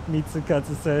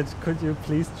 Mitsukatsu said, "Could you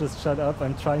please just shut up?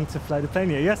 I'm trying to fly the plane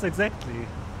here." Yes, exactly.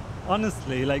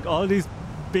 Honestly, like all these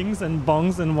bings and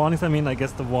bongs and warnings. I mean, I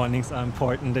guess the warnings are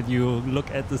important, that you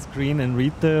look at the screen and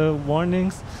read the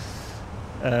warnings,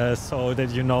 so that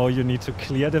you know you need to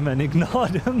clear them and ignore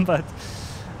them. But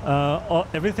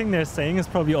everything they're saying is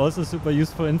probably also super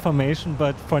useful information.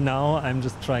 But for now, I'm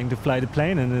just trying to fly the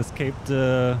plane and escape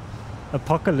the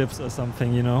apocalypse or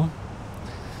something, you know.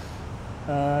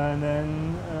 And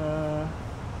then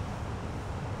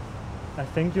I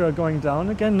think you are going down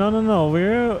again. No.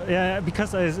 We're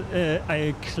because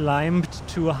I climbed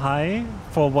too high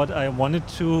for what I wanted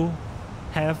to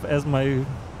have as my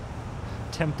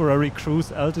temporary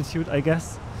cruise altitude, I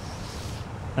guess.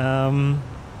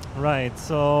 Right.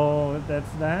 So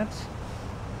that's that.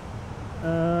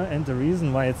 And the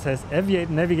reason why it says aviate,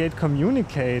 navigate,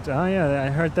 communicate. Ah, yeah, I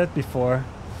heard that before.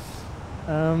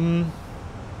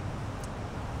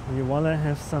 You wanna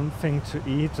have something to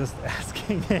eat? Just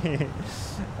asking.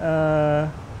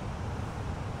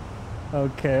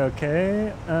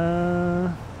 Okay.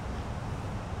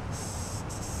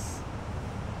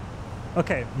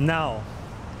 Okay,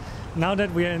 now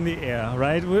that we're in the air,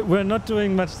 right? We're not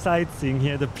doing much sightseeing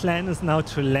here. The plan is now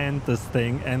to land this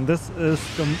thing, and this is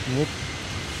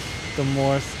the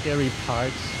more scary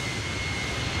part.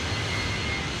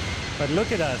 But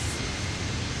look at us.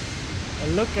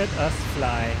 Look at us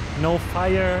fly. No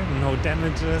fire, no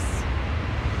damages.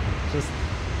 Just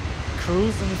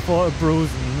cruising for a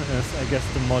bruising is, I guess,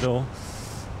 the motto.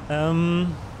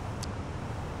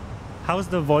 How's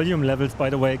the volume levels, by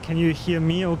the way? Can you hear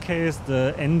me okay? Is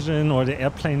the engine or the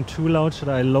airplane too loud? Should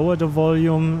I lower the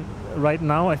volume? Right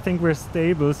now, I think we're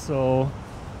stable, so...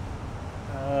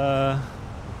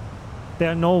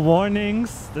 there are no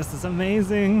warnings. This is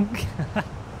amazing.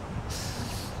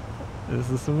 This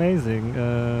is amazing.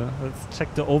 Let's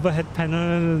check the overhead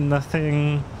panel.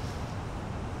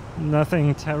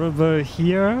 Nothing terrible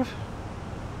here,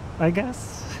 I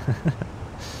guess.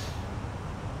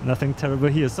 Nothing terrible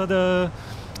here. So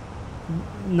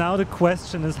now the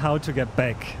question is how to get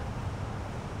back.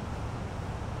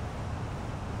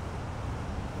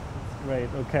 That's great.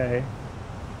 Okay.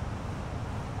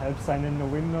 Help sign in the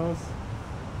windows.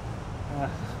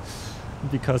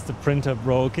 Because the printer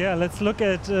broke. Yeah, let's look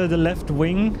at the left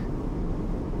wing.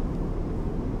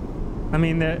 I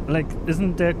mean, like,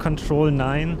 isn't there control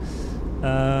 9?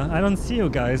 I don't see you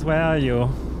guys. Where are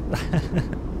you?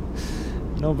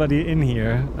 Nobody in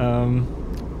here.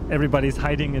 Everybody's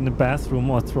hiding in the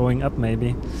bathroom or throwing up,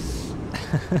 maybe.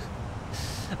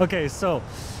 Okay, so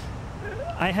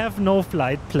I have no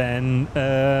flight plan.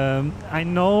 I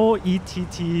know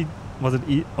ETT. Was it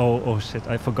E? Oh shit!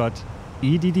 I forgot.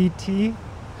 EDDT.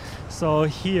 So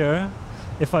here,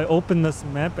 if I open this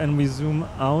map and we zoom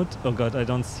out, oh god, I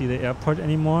don't see the airport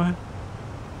anymore.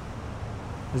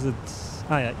 Is it?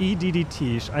 Ah yeah,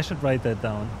 EDDT. I should write that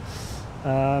down.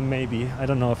 Maybe. I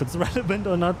don't know if it's relevant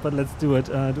or not, but let's do it.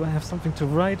 Do I have something to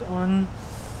write on?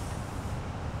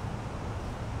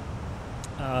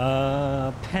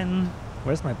 Pen.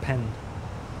 Where's my pen?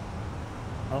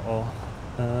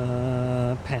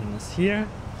 Pen is here.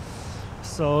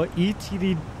 So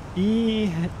EDDT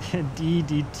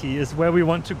is where we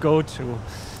want to go to.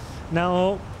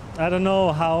 Now, I don't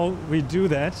know how we do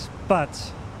that,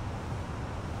 but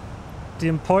the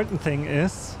important thing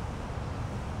is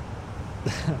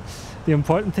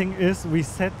we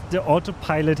set the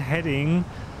autopilot heading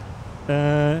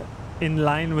in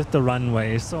line with the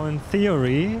runway. So in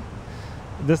theory,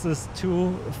 this is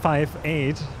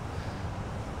 258.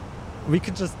 we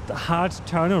could just hard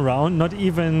turn around, not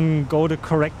even go the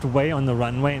correct way on the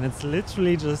runway, and it's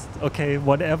literally just, okay,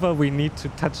 whatever we need to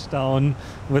touch down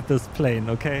with this plane,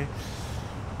 okay?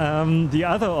 The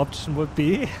other option would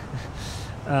be,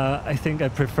 I think I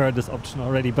prefer this option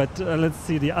already, but let's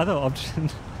see the other option.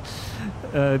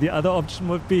 The other option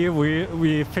would be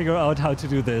we figure out how to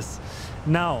do this.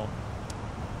 Now,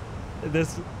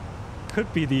 this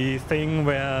could be the thing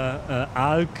where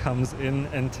Al comes in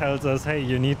and tells us, hey,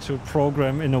 you need to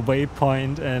program in a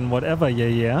waypoint and whatever,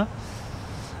 yeah.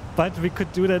 But we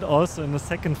could do that also in the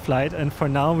second flight, and for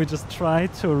now we just try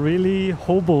to really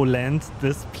hobo land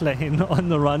this plane on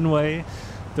the runway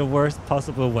the worst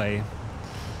possible way.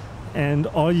 And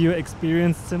all you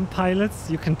experienced sim pilots,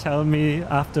 you can tell me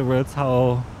afterwards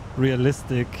how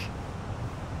realistic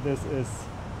this is.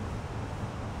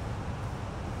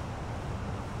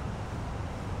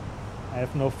 I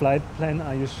have no flight plan.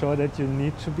 Are you sure that you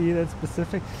need to be that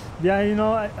specific? Yeah, you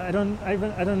know, I don't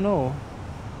know.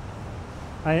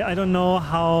 I don't know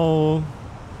how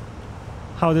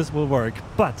this will work.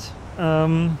 But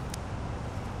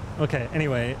okay.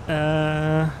 Anyway,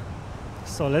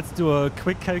 so let's do a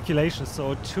quick calculation.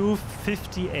 So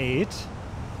 258.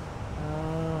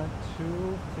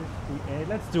 258.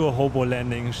 Let's do a hobo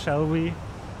landing, shall we?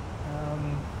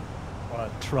 Or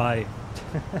try.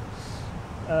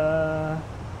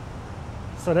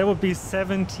 So that would be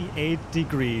 78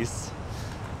 degrees.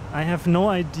 I have no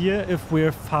idea if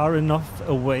we're far enough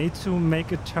away to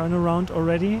make a turnaround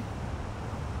already.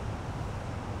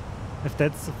 If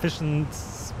that's sufficient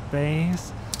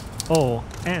space. Oh,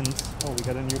 and we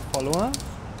got a new follower.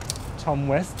 Tom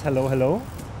West, hello, hello.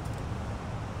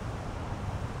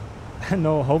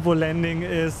 No, hobo landing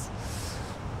is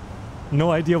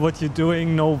no idea what you're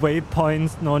doing, no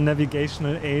waypoints, no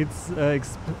navigational aids,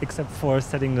 except for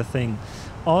setting the thing.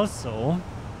 Also,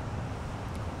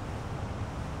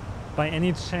 by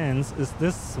any chance, is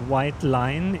this white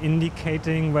line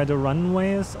indicating where the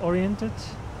runway is oriented?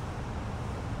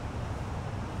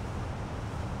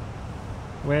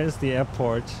 Where is the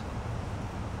airport?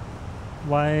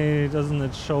 Why doesn't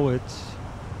it show it?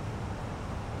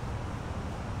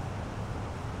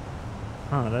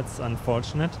 Huh, that's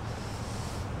unfortunate.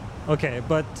 Okay,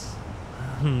 but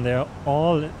they're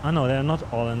all... Oh no, they're not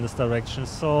all in this direction.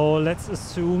 So let's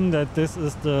assume that this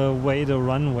is the way the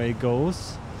runway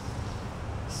goes.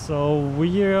 So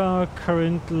we are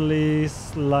currently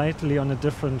slightly on a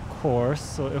different course.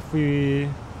 So if we...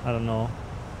 I don't know.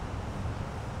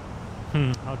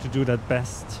 How to do that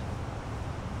best.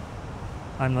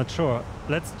 I'm not sure.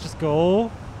 Let's just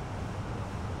go.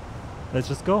 Let's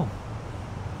just go.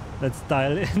 Let's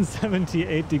dial in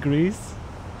 78 degrees.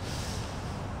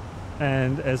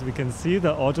 And as we can see,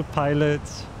 the autopilot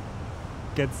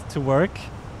gets to work.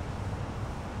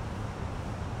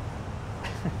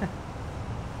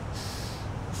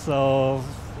 So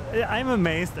I'm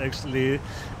amazed actually.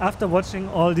 After watching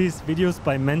all these videos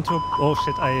by Mentor... Oh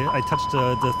shit, I touched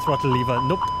the throttle lever.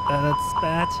 Nope, that's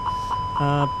bad.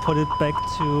 Put it back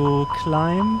to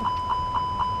climb.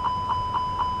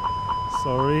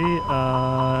 Sorry,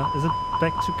 is it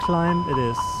back to climb? It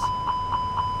is.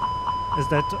 Is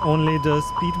that only the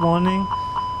speed warning?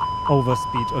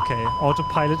 Overspeed, okay.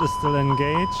 Autopilot is still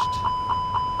engaged.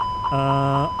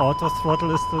 Auto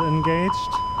throttle is still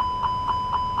engaged.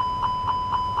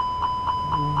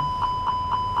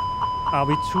 Are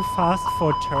we too fast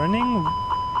for turning?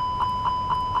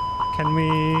 Can we...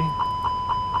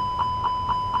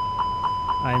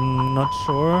 I'm not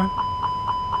sure.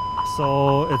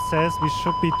 So it says we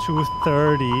should be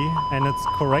 230 and it's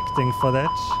correcting for that.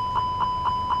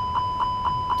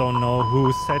 Don't know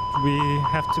who said we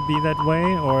have to be that way,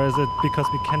 or is it because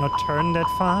we cannot turn that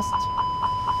fast?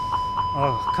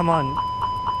 Oh, come on.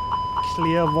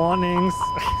 Clear warnings.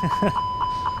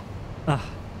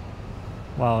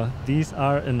 Wow, these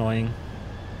are annoying.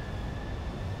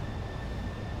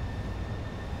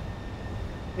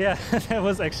 Yeah, that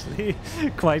was actually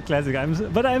quite classic. I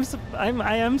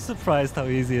am surprised how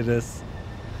easy it is.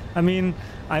 I mean,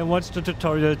 I watched the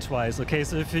tutorial twice. Okay,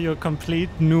 so if you're a complete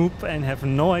noob and have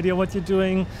no idea what you're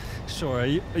doing, sure,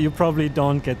 you probably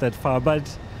don't get that far.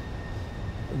 But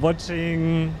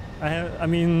watching, I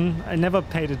mean, I never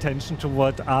paid attention to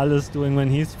what Al is doing when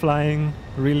he's flying,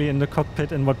 really in the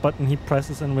cockpit, and what button he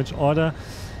presses in which order.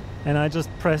 And I just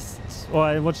pressed, or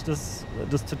I watched this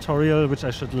tutorial, which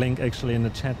I should link actually in the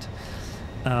chat,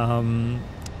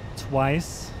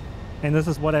 twice, and this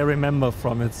is what I remember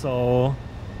from it. So,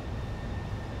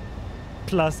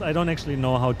 plus I don't actually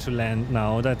know how to land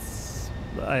now.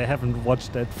 I haven't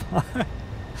watched that far.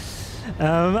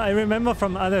 I remember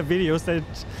from other videos that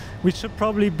we should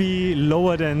probably be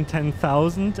lower than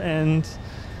 10,000, and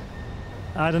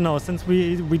I don't know, since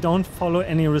we don't follow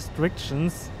any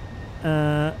restrictions,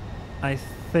 I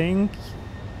think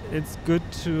it's good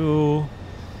to...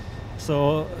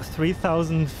 So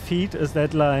 3,000 feet, is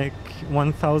that like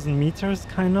 1,000 meters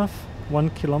kind of? 1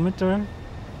 kilometer?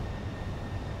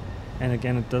 And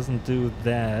again, it doesn't do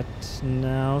that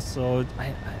now, so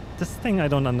this thing I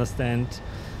don't understand.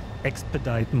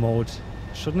 Expedite mode.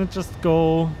 Shouldn't it just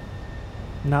go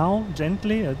now,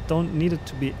 gently? I don't need it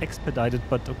to be expedited,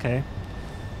 but okay.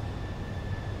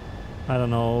 I don't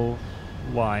know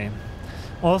why.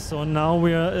 Also, now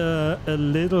we're a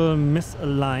little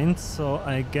misaligned, so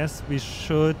I guess we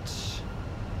should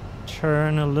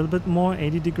turn a little bit more,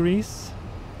 80 degrees.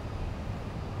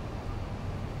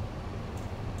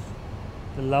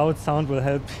 The loud sound will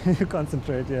help you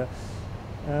concentrate, yeah.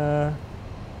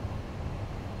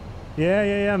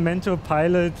 Yeah, Mentor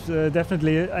Pilot,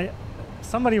 definitely.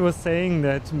 Somebody was saying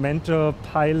that Mentor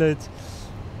Pilot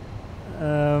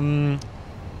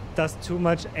does too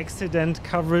much accident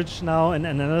coverage now and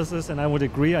analysis, and I would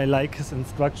agree. I like his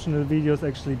instructional videos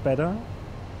actually better.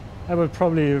 I will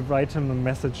probably write him a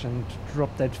message and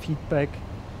drop that feedback.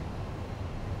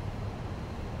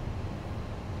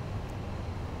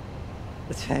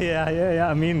 Yeah.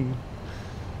 I mean,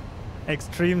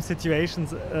 extreme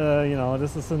situations, you know,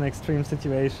 this is an extreme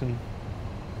situation.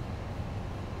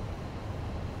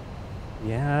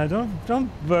 Yeah, don't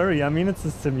worry. I mean, it's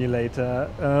a simulator.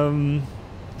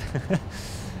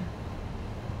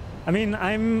 I mean,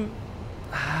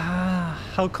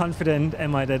 how confident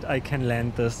am I that I can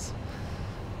land this?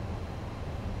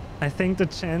 I think the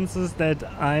chances that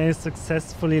I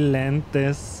successfully land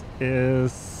this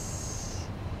is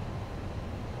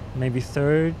maybe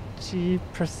 30%,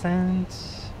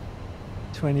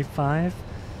 25%.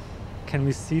 Can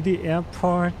we see the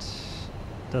airport?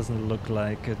 Doesn't look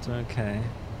like it. Okay.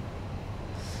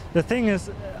 The thing is,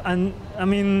 I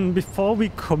mean, before we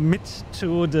commit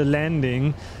to the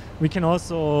landing, we can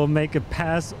also make a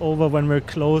pass over when we're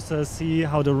closer, see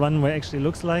how the runway actually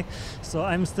looks like. So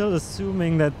I'm still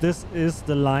assuming that this is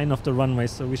the line of the runway.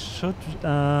 So we should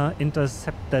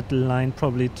intercept that line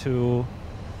probably to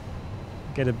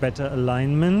get a better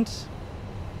alignment.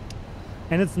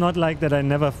 And it's not like that I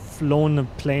never flown a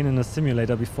plane in a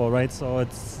simulator before, right? So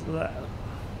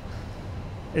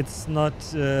it's not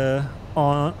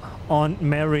Aunt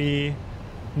Mary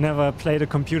never played a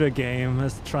computer game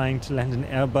as trying to land an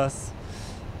Airbus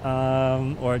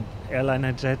or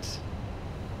airliner jet.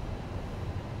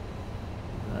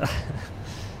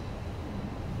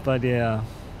 But yeah.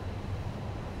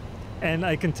 And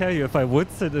I can tell you, if I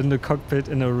would sit in the cockpit,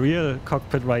 in a real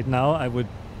cockpit right now, I would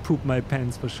poop my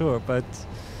pants for sure. But,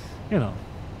 you know.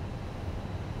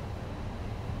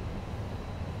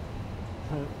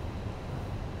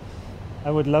 I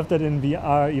would love that in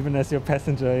VR, even as your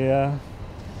passenger, yeah.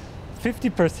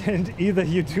 50%, either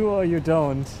you do or you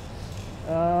don't.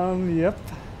 Yep.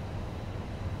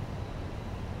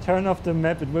 Turn off the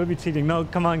map, it will be cheating. No,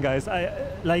 come on guys,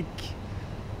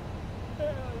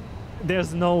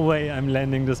 there's no way I'm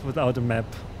landing this without a map.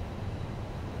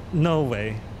 No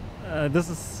way. This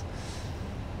is...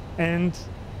 And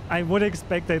I would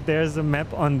expect that there's a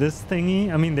map on this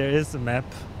thingy. I mean, there is a map.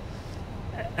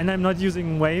 And I'm not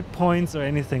using waypoints or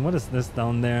anything. What is this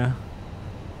down there?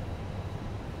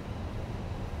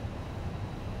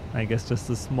 I guess just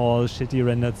a small, shitty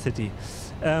rendered city.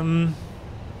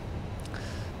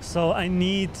 So I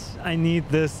need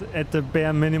this at the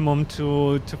bare minimum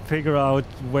to figure out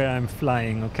where I'm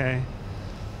flying. Okay.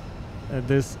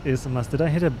 This is a must. Did I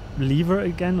hit a lever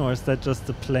again, or is that just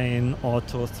the plane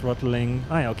auto throttling?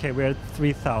 Ah, okay, we're at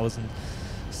 3,000.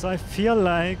 So I feel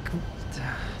like,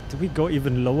 do we go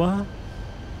even lower?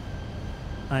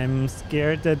 I'm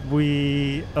scared that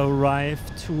we arrive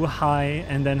too high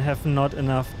and then have not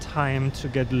enough time to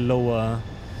get lower.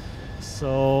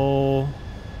 So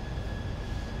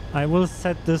I will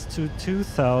set this to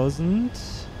 2,000.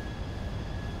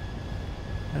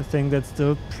 I think that's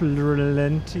still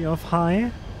plenty of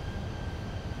high.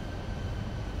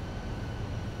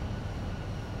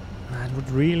 It would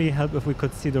really help if we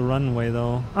could see the runway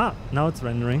though. Ah, now it's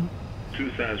rendering.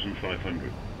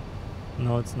 2,500.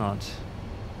 No, it's not.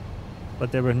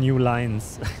 But there were new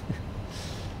lines.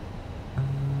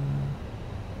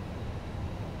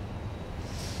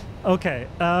 Okay,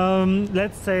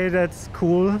 let's say that's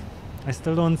cool. I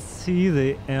still don't see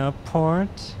the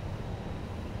airport.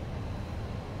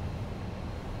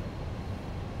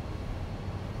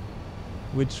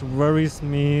 Which worries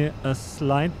me a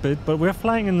slight bit, but we're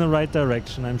flying in the right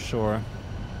direction, I'm sure.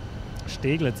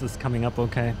 Steglitz is coming up,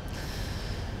 okay.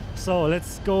 So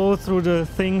let's go through the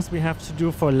things we have to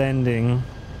do for landing.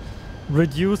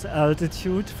 Reduce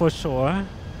altitude for sure.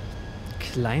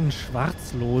 Klein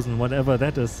Schwarzlosen, whatever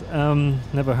that is.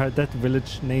 Never heard that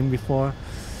village name before.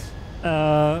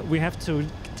 We have to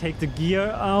take the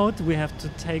gear out. We have to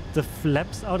take the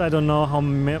flaps out. I don't know how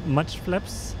much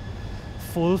flaps.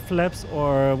 Full flaps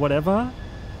or whatever.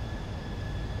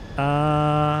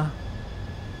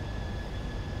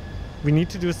 We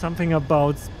need to do something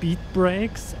about speed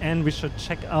brakes, and we should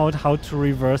check out how to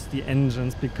reverse the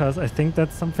engines, because I think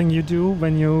that's something you do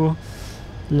when you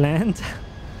land.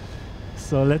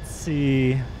 So let's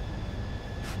see.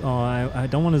 Oh, I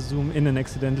don't want to zoom in and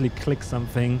accidentally click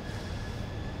something.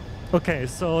 Okay,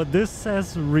 so this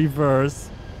says reverse.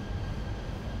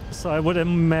 So I would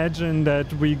imagine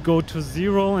that we go to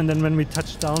 0, and then when we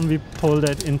touch down we pull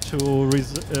that into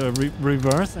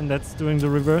reverse, and that's doing the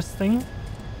reverse thing.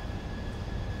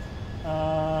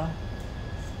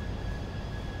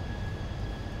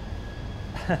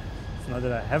 It's not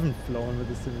that I haven't flown with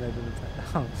the simulator in the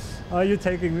past. Oh, are you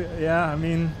taking... Yeah, I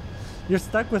mean, you're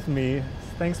stuck with me.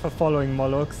 Thanks for following,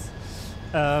 Molox.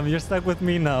 You're stuck with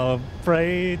me now.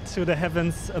 Pray to the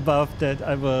heavens above that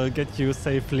I will get you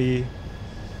safely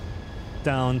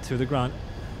down to the ground.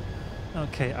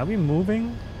 Okay, are we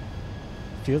moving?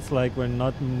 Feels like we're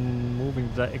not moving.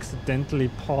 Did I accidentally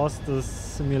pause the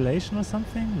simulation or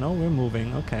something? No, we're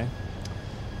moving. Okay.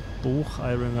 Buch,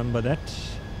 I remember that.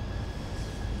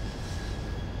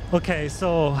 Okay,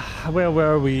 so where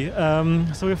were we?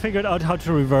 So we figured out how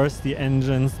to reverse the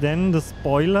engines. Then the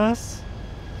spoilers.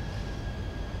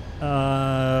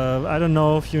 I don't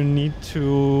know if you need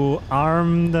to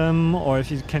arm them or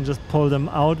if you can just pull them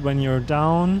out when you're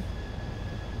down.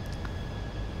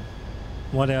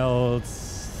 What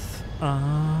else?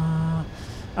 Right.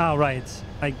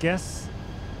 I guess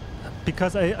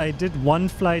because I did one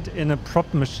flight in a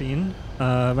prop machine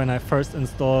when I first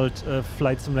installed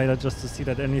Flight Simulator, just to see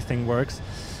that anything works.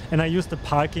 And I used the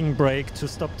parking brake to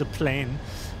stop the plane.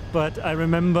 But I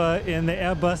remember in the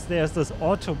Airbus there's this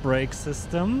auto brake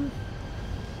system.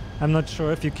 I'm not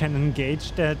sure if you can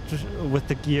engage that with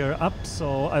the gear up,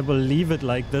 so I will leave it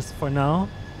like this for now.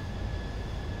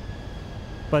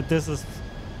 But this is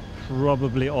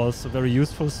probably also very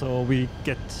useful, so we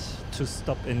get to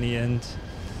stop in the end.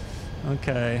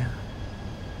 Okay.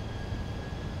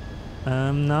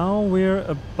 Now we're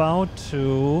about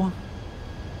to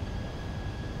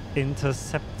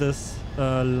intercept this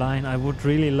line. I would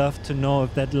really love to know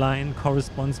if that line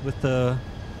corresponds with the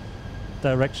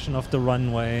direction of the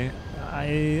runway.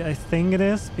 I think it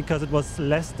is, because it was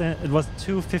less than, it was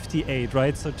 258,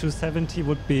 right? So 270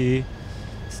 would be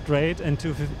straight and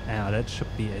 250. Yeah, that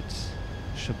should be it.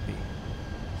 Should be.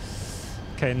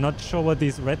 Okay, not sure what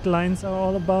these red lines are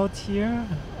all about here.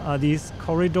 Are these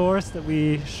corridors that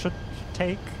we should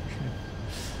take?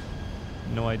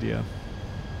 No idea.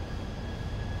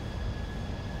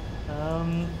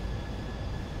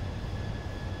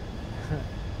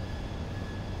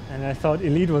 And I thought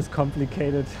Elite was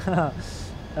complicated. It's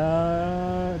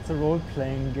a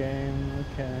role-playing game.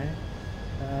 Okay.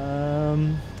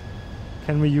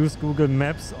 Can we use Google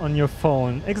Maps on your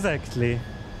phone? Exactly.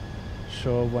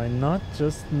 Sure, why not?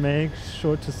 Just make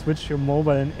sure to switch your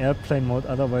mobile in airplane mode,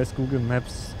 otherwise Google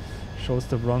Maps shows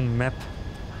the wrong map.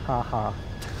 Haha.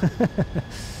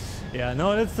 Yeah,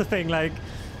 no, that's the thing. Like,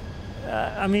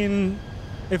 I mean,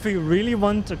 if we really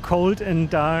want a cold and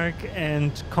dark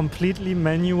and completely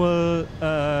manual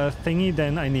thingy,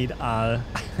 then I need AL.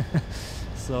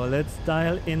 So let's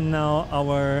dial in now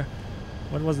our,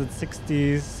 what was it,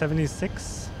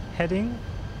 76 heading?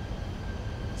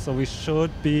 So we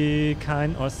should be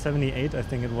or 78, I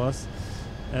think it was.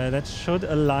 That should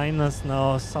align us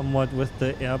now somewhat with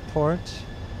the airport.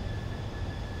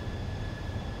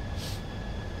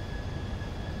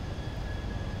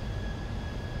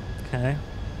 Okay.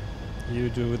 You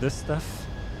do this stuff.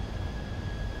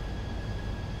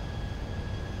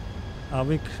 Are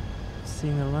we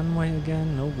seeing a runway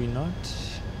again? No, we're not.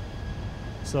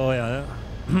 So yeah,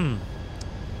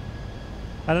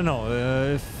 I don't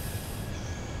know if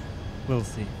we'll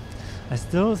see. I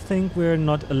still think we're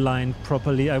not aligned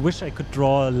properly. I wish I could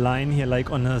draw a line here,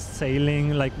 like on a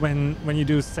sailing, like when you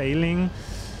do sailing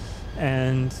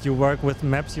and you work with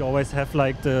maps, you always have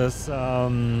like this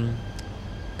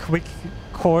quick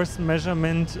course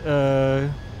measurement,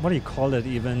 what do you call it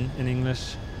even in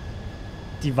English?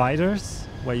 Dividers,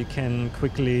 where you can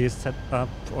quickly set up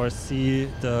or see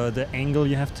the angle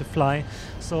you have to fly.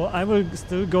 So I will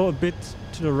still go a bit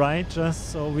to the right,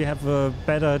 just so we have a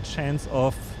better chance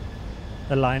of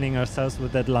aligning ourselves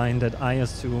with that line that I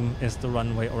assume is the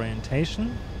runway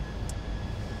orientation.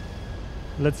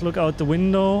 Let's look out the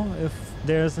window if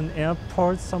there's an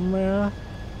airport somewhere.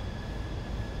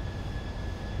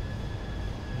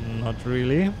 Not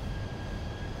really.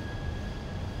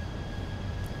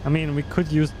 I mean, we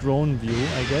could use drone view,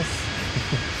 I guess.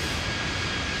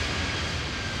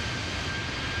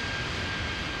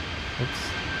 Oops.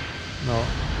 No.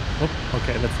 Oop.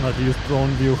 Okay, let's not use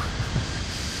drone view.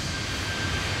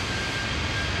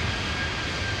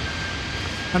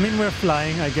 I mean, we're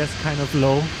flying, I guess, kind of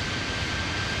low.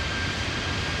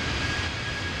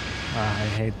 I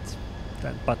hate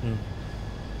that button.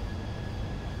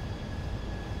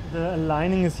 The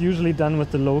aligning is usually done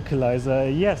with the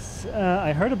localizer. Yes,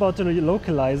 I heard about the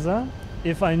localizer.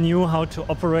 If I knew how to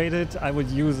operate it, I would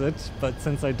use it. But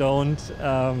since I don't,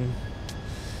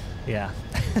 yeah.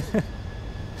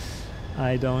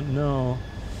 I don't know.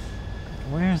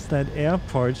 Where's that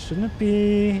airport? Shouldn't it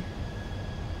be?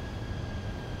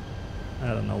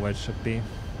 I don't know where it should be.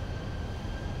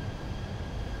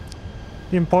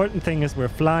 The important thing is we're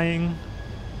flying.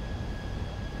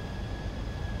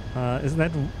 Is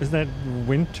that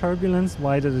wind turbulence?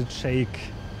 Why did it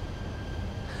shake?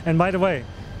 And by the way,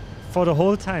 for the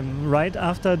whole time, right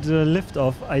after the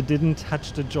liftoff, I didn't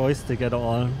touch the joystick at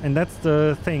all. And that's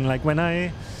the thing. Like when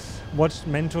I watched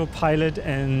Mentor Pilot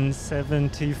and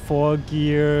 74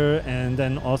 Gear, and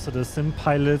then also the sim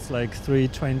pilots like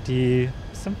 320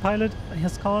 sim pilot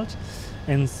is called,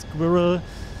 and Squirrel,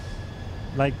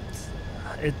 like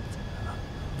it.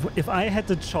 If I had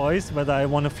the choice whether I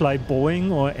want to fly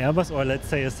Boeing or Airbus, or let's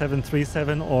say a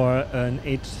 737 or an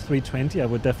A320, I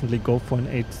would definitely go for an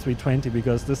A320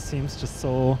 because this seems just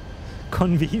so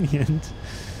convenient.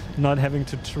 Not having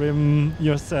to trim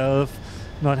yourself,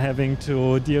 not having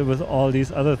to deal with all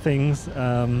these other things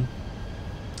in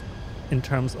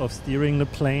terms of steering the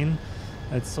plane.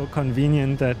 It's so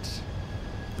convenient that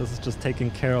this is just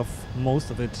taking care of most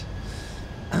of it.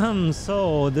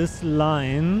 So this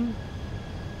line,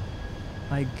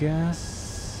 I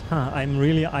guess, I'm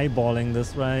really eyeballing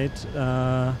this, right?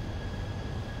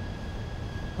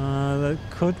 That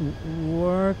could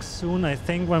work soon. I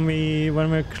think when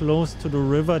we're close to the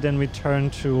river, then we turn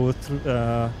to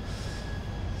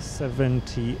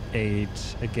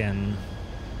 78 again.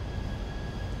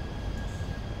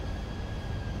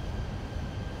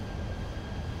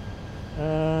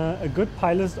 A good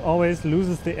pilot always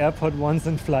loses the airport once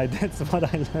in flight. That's what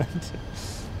I learned.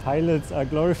 Pilots are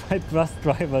glorified bus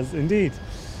drivers, indeed.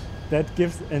 That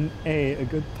gives an A, a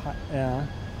good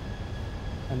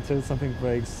until something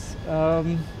breaks.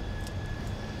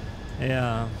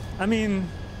 Yeah, I mean,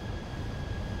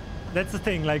 that's the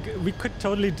thing. Like, we could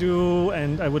totally do,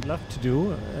 and I would love to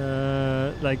do,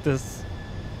 like this,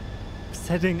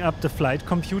 setting up the flight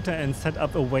computer and set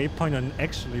up a waypoint and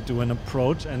actually do an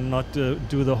approach and not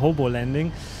do the hobo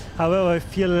landing. However, I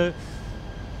feel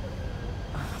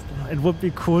it would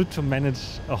be cool to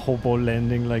manage a hobo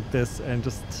landing like this and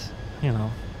just, you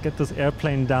know, get this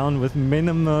airplane down with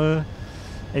minimal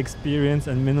experience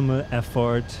and minimal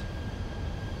effort.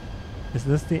 Is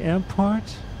this the airport?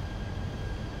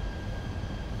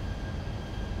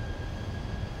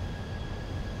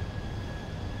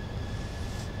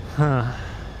 Huh.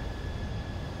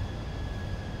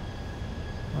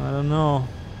 I don't know.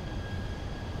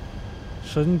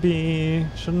 Shouldn't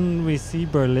we see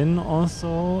Berlin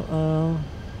also?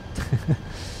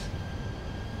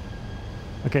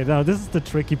 Okay, now this is the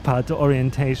tricky part, the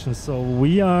orientation. So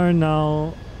we are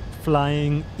now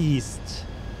flying east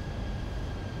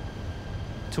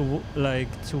to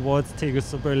towards Tegel.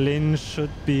 So Berlin should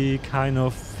be kind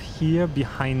of here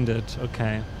behind it.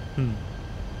 Okay.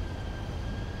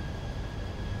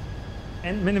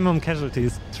 And minimum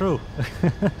casualties. True.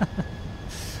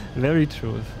 Very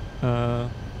true.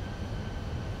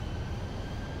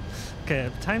 Okay,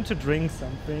 time to drink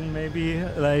something, maybe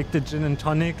like the gin and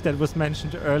tonic that was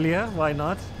mentioned earlier. Why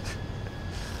not?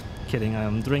 Kidding,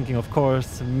 I'm drinking, of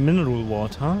course, mineral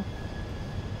water.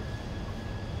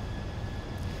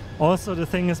 Also, the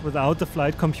thing is, without the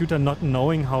flight computer, not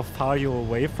knowing how far you're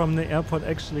away from the airport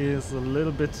actually is a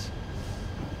little bit...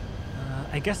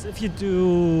 I guess if you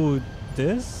do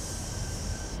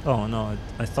this... Oh no,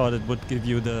 I thought it would give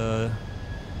you the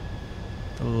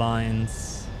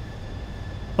lines.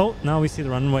 Oh, now we see the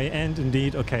runway, and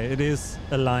indeed, okay, it is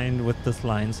aligned with this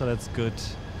line, so that's good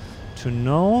to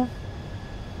know.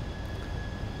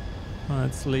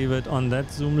 Let's leave it on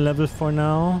that zoom level for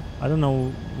now. I don't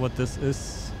know what this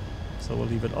is, so we'll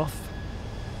leave it off.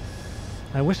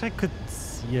 I wish I could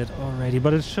see it already,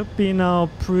 but it should be now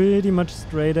pretty much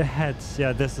straight ahead.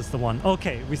 Yeah, this is the one.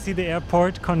 Okay, we see the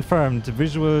airport, confirmed.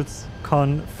 Visuals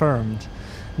confirmed.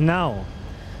 Now,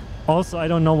 also I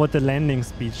don't know what the landing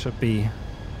speed should be.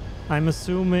 I'm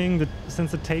assuming that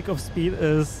since the takeoff speed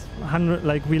is 100,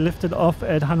 like we lifted off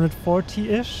at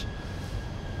 140-ish,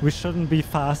 we shouldn't be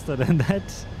faster than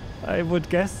that, I would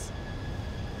guess.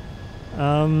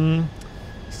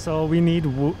 So we need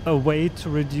a way to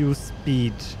reduce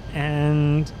speed,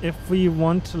 and if we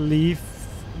want to leave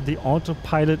the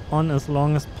autopilot on as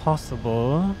long as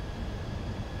possible,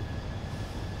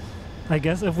 I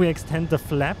guess if we extend the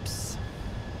flaps,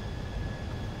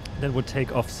 that would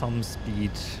take off some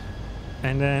speed,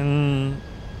 and then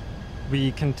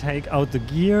we can take out the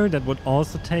gear, that would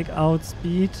also take out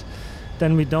speed.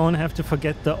 Then we don't have to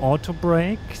forget the auto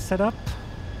brake setup.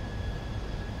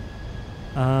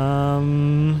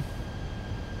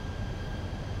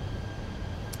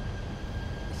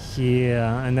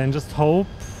 Yeah, and then just hope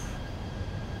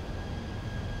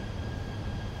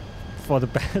for the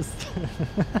best.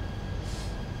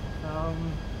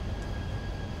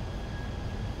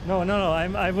 No,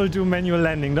 I will do manual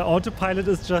landing. The autopilot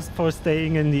is just for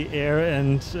staying in the air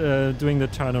and doing the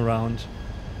turnaround.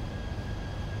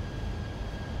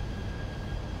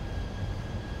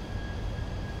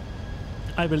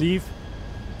 I believe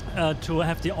to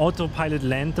have the autopilot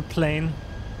land the plane,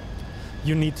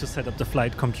 you need to set up the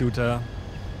flight computer.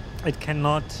 It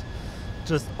cannot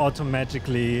just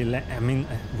automatically I mean,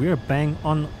 we're bang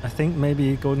on, I think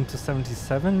maybe going to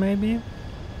 77 maybe?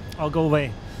 I'll go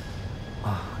away.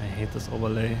 Oh, I hate this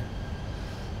overlay.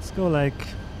 Let's go like...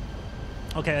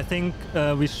 Okay, I think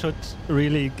we should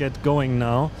really get going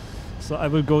now. So I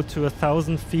will go to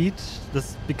 1,000 feet. This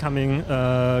is becoming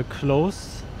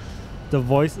close. The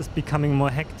voice is becoming more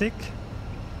hectic.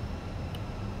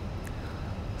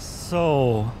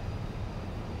 So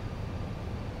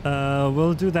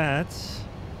we'll do that.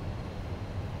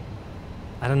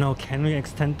 I don't know, can we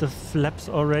extend the flaps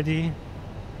already?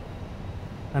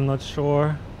 I'm not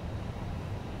sure.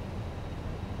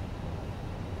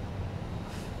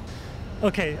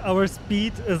 Okay, our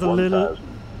speed is a little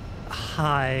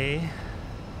high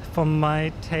for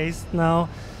my taste now.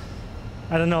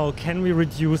 I don't know, can we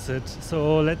reduce it?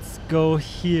 So let's go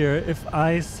here. If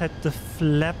I set the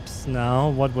flaps now,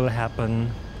 what will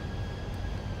happen?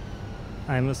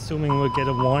 I'm assuming we'll get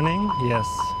a warning. Yes.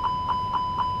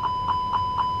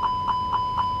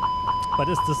 But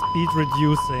is the speed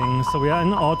reducing? So we are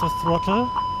in auto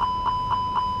throttle.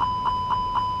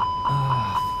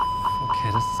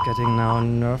 Okay, this is getting now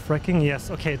nerve-wracking.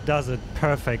 Yes, okay, it does it.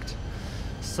 Perfect.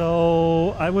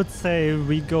 So I would say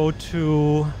we go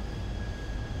to...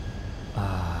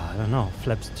 I don't know,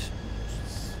 flaps,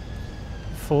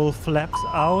 full flaps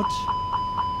out,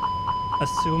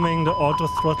 assuming the auto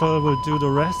throttle will do the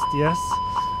rest. Yes.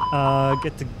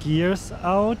 Get the gears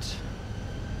out.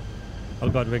 Oh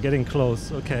god, we're getting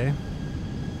close. Okay.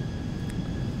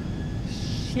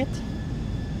 Shit.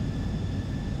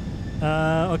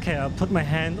 Okay, I'll put my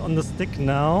hand on the stick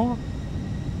now.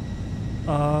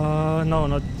 No,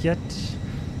 not yet.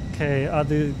 Okay,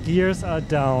 the gears are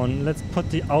down. Let's put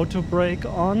the auto brake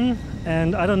on.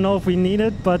 And I don't know if we need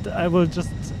it, but I will just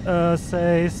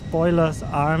say spoilers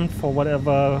armed for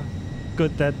whatever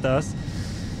good that does.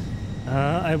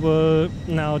 I will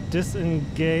now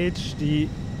disengage the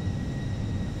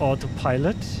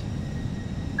autopilot.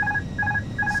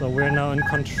 So we're now in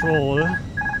control.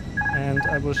 And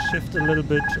I will shift a little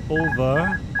bit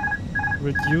over.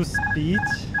 Reduce speed.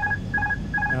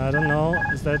 I don't know,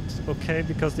 is that okay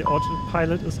because the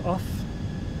autopilot is off?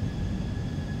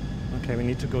 Okay, we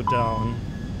need to go down.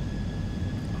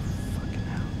 Oh, fucking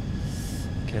hell.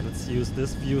 Okay, let's use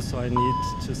this view, so I need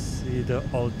to see the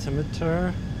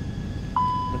altimeter.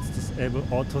 Let's disable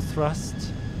auto thrust.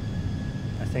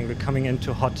 I think we're coming in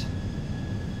too hot.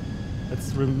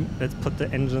 Let's put the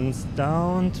engines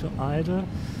down to idle.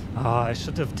 Ah, I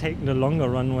should have taken the longer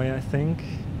runway, I think.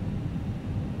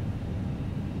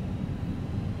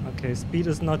 Okay, speed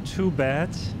is not too bad.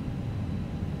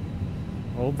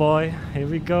 Oh boy, here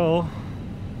we go.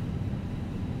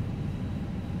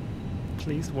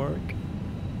 Please work.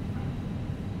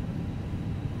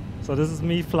 So this is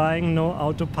me flying, no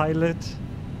autopilot.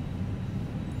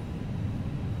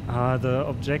 The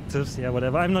objectives, yeah,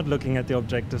 whatever. I'm not looking at the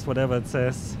objectives, whatever it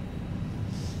says.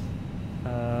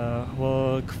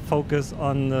 We'll focus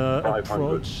on the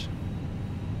approach.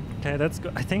 Okay, that's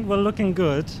good. I think we're looking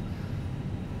good.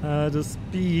 The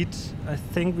speed, I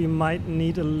think we might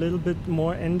need a little bit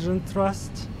more engine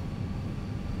thrust.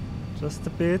 Just a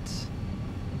bit.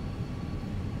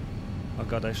 Oh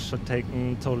god, I should take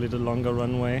totally the longer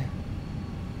runway.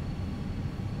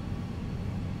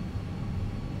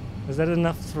 Is that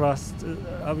enough thrust?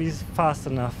 Are we fast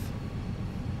enough?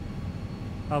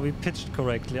 Are we pitched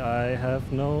correctly? I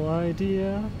have no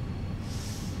idea.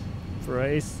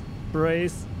 Brace,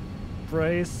 brace,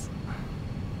 brace.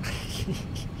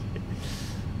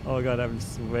 Oh god, I'm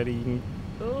sweating.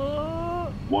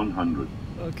 Oh. 100.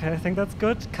 Okay, I think that's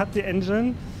good. Cut the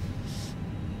engine.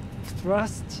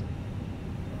 Thrust.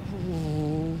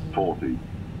 40.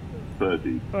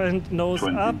 30. And nose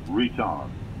 20. up. Retard.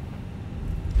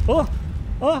 Oh!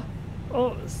 Oh!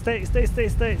 Oh! Stay, stay, stay,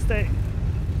 stay, stay.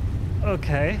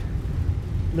 Okay.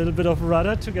 A little bit of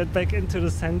rudder to get back into the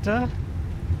center.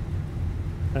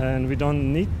 And we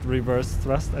don't need reverse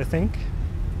thrust, I think.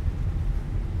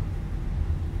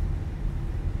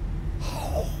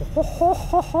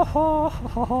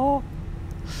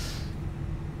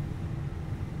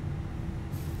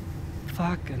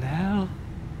 Fucking hell.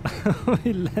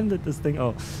 We landed this thing.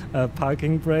 Oh,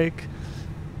 parking brake.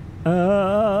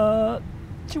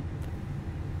 Choop.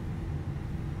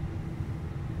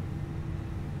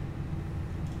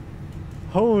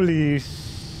 Holy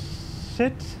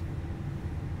shit.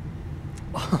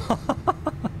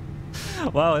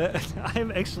 Wow,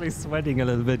 I'm actually sweating a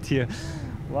little bit here.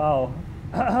 Wow.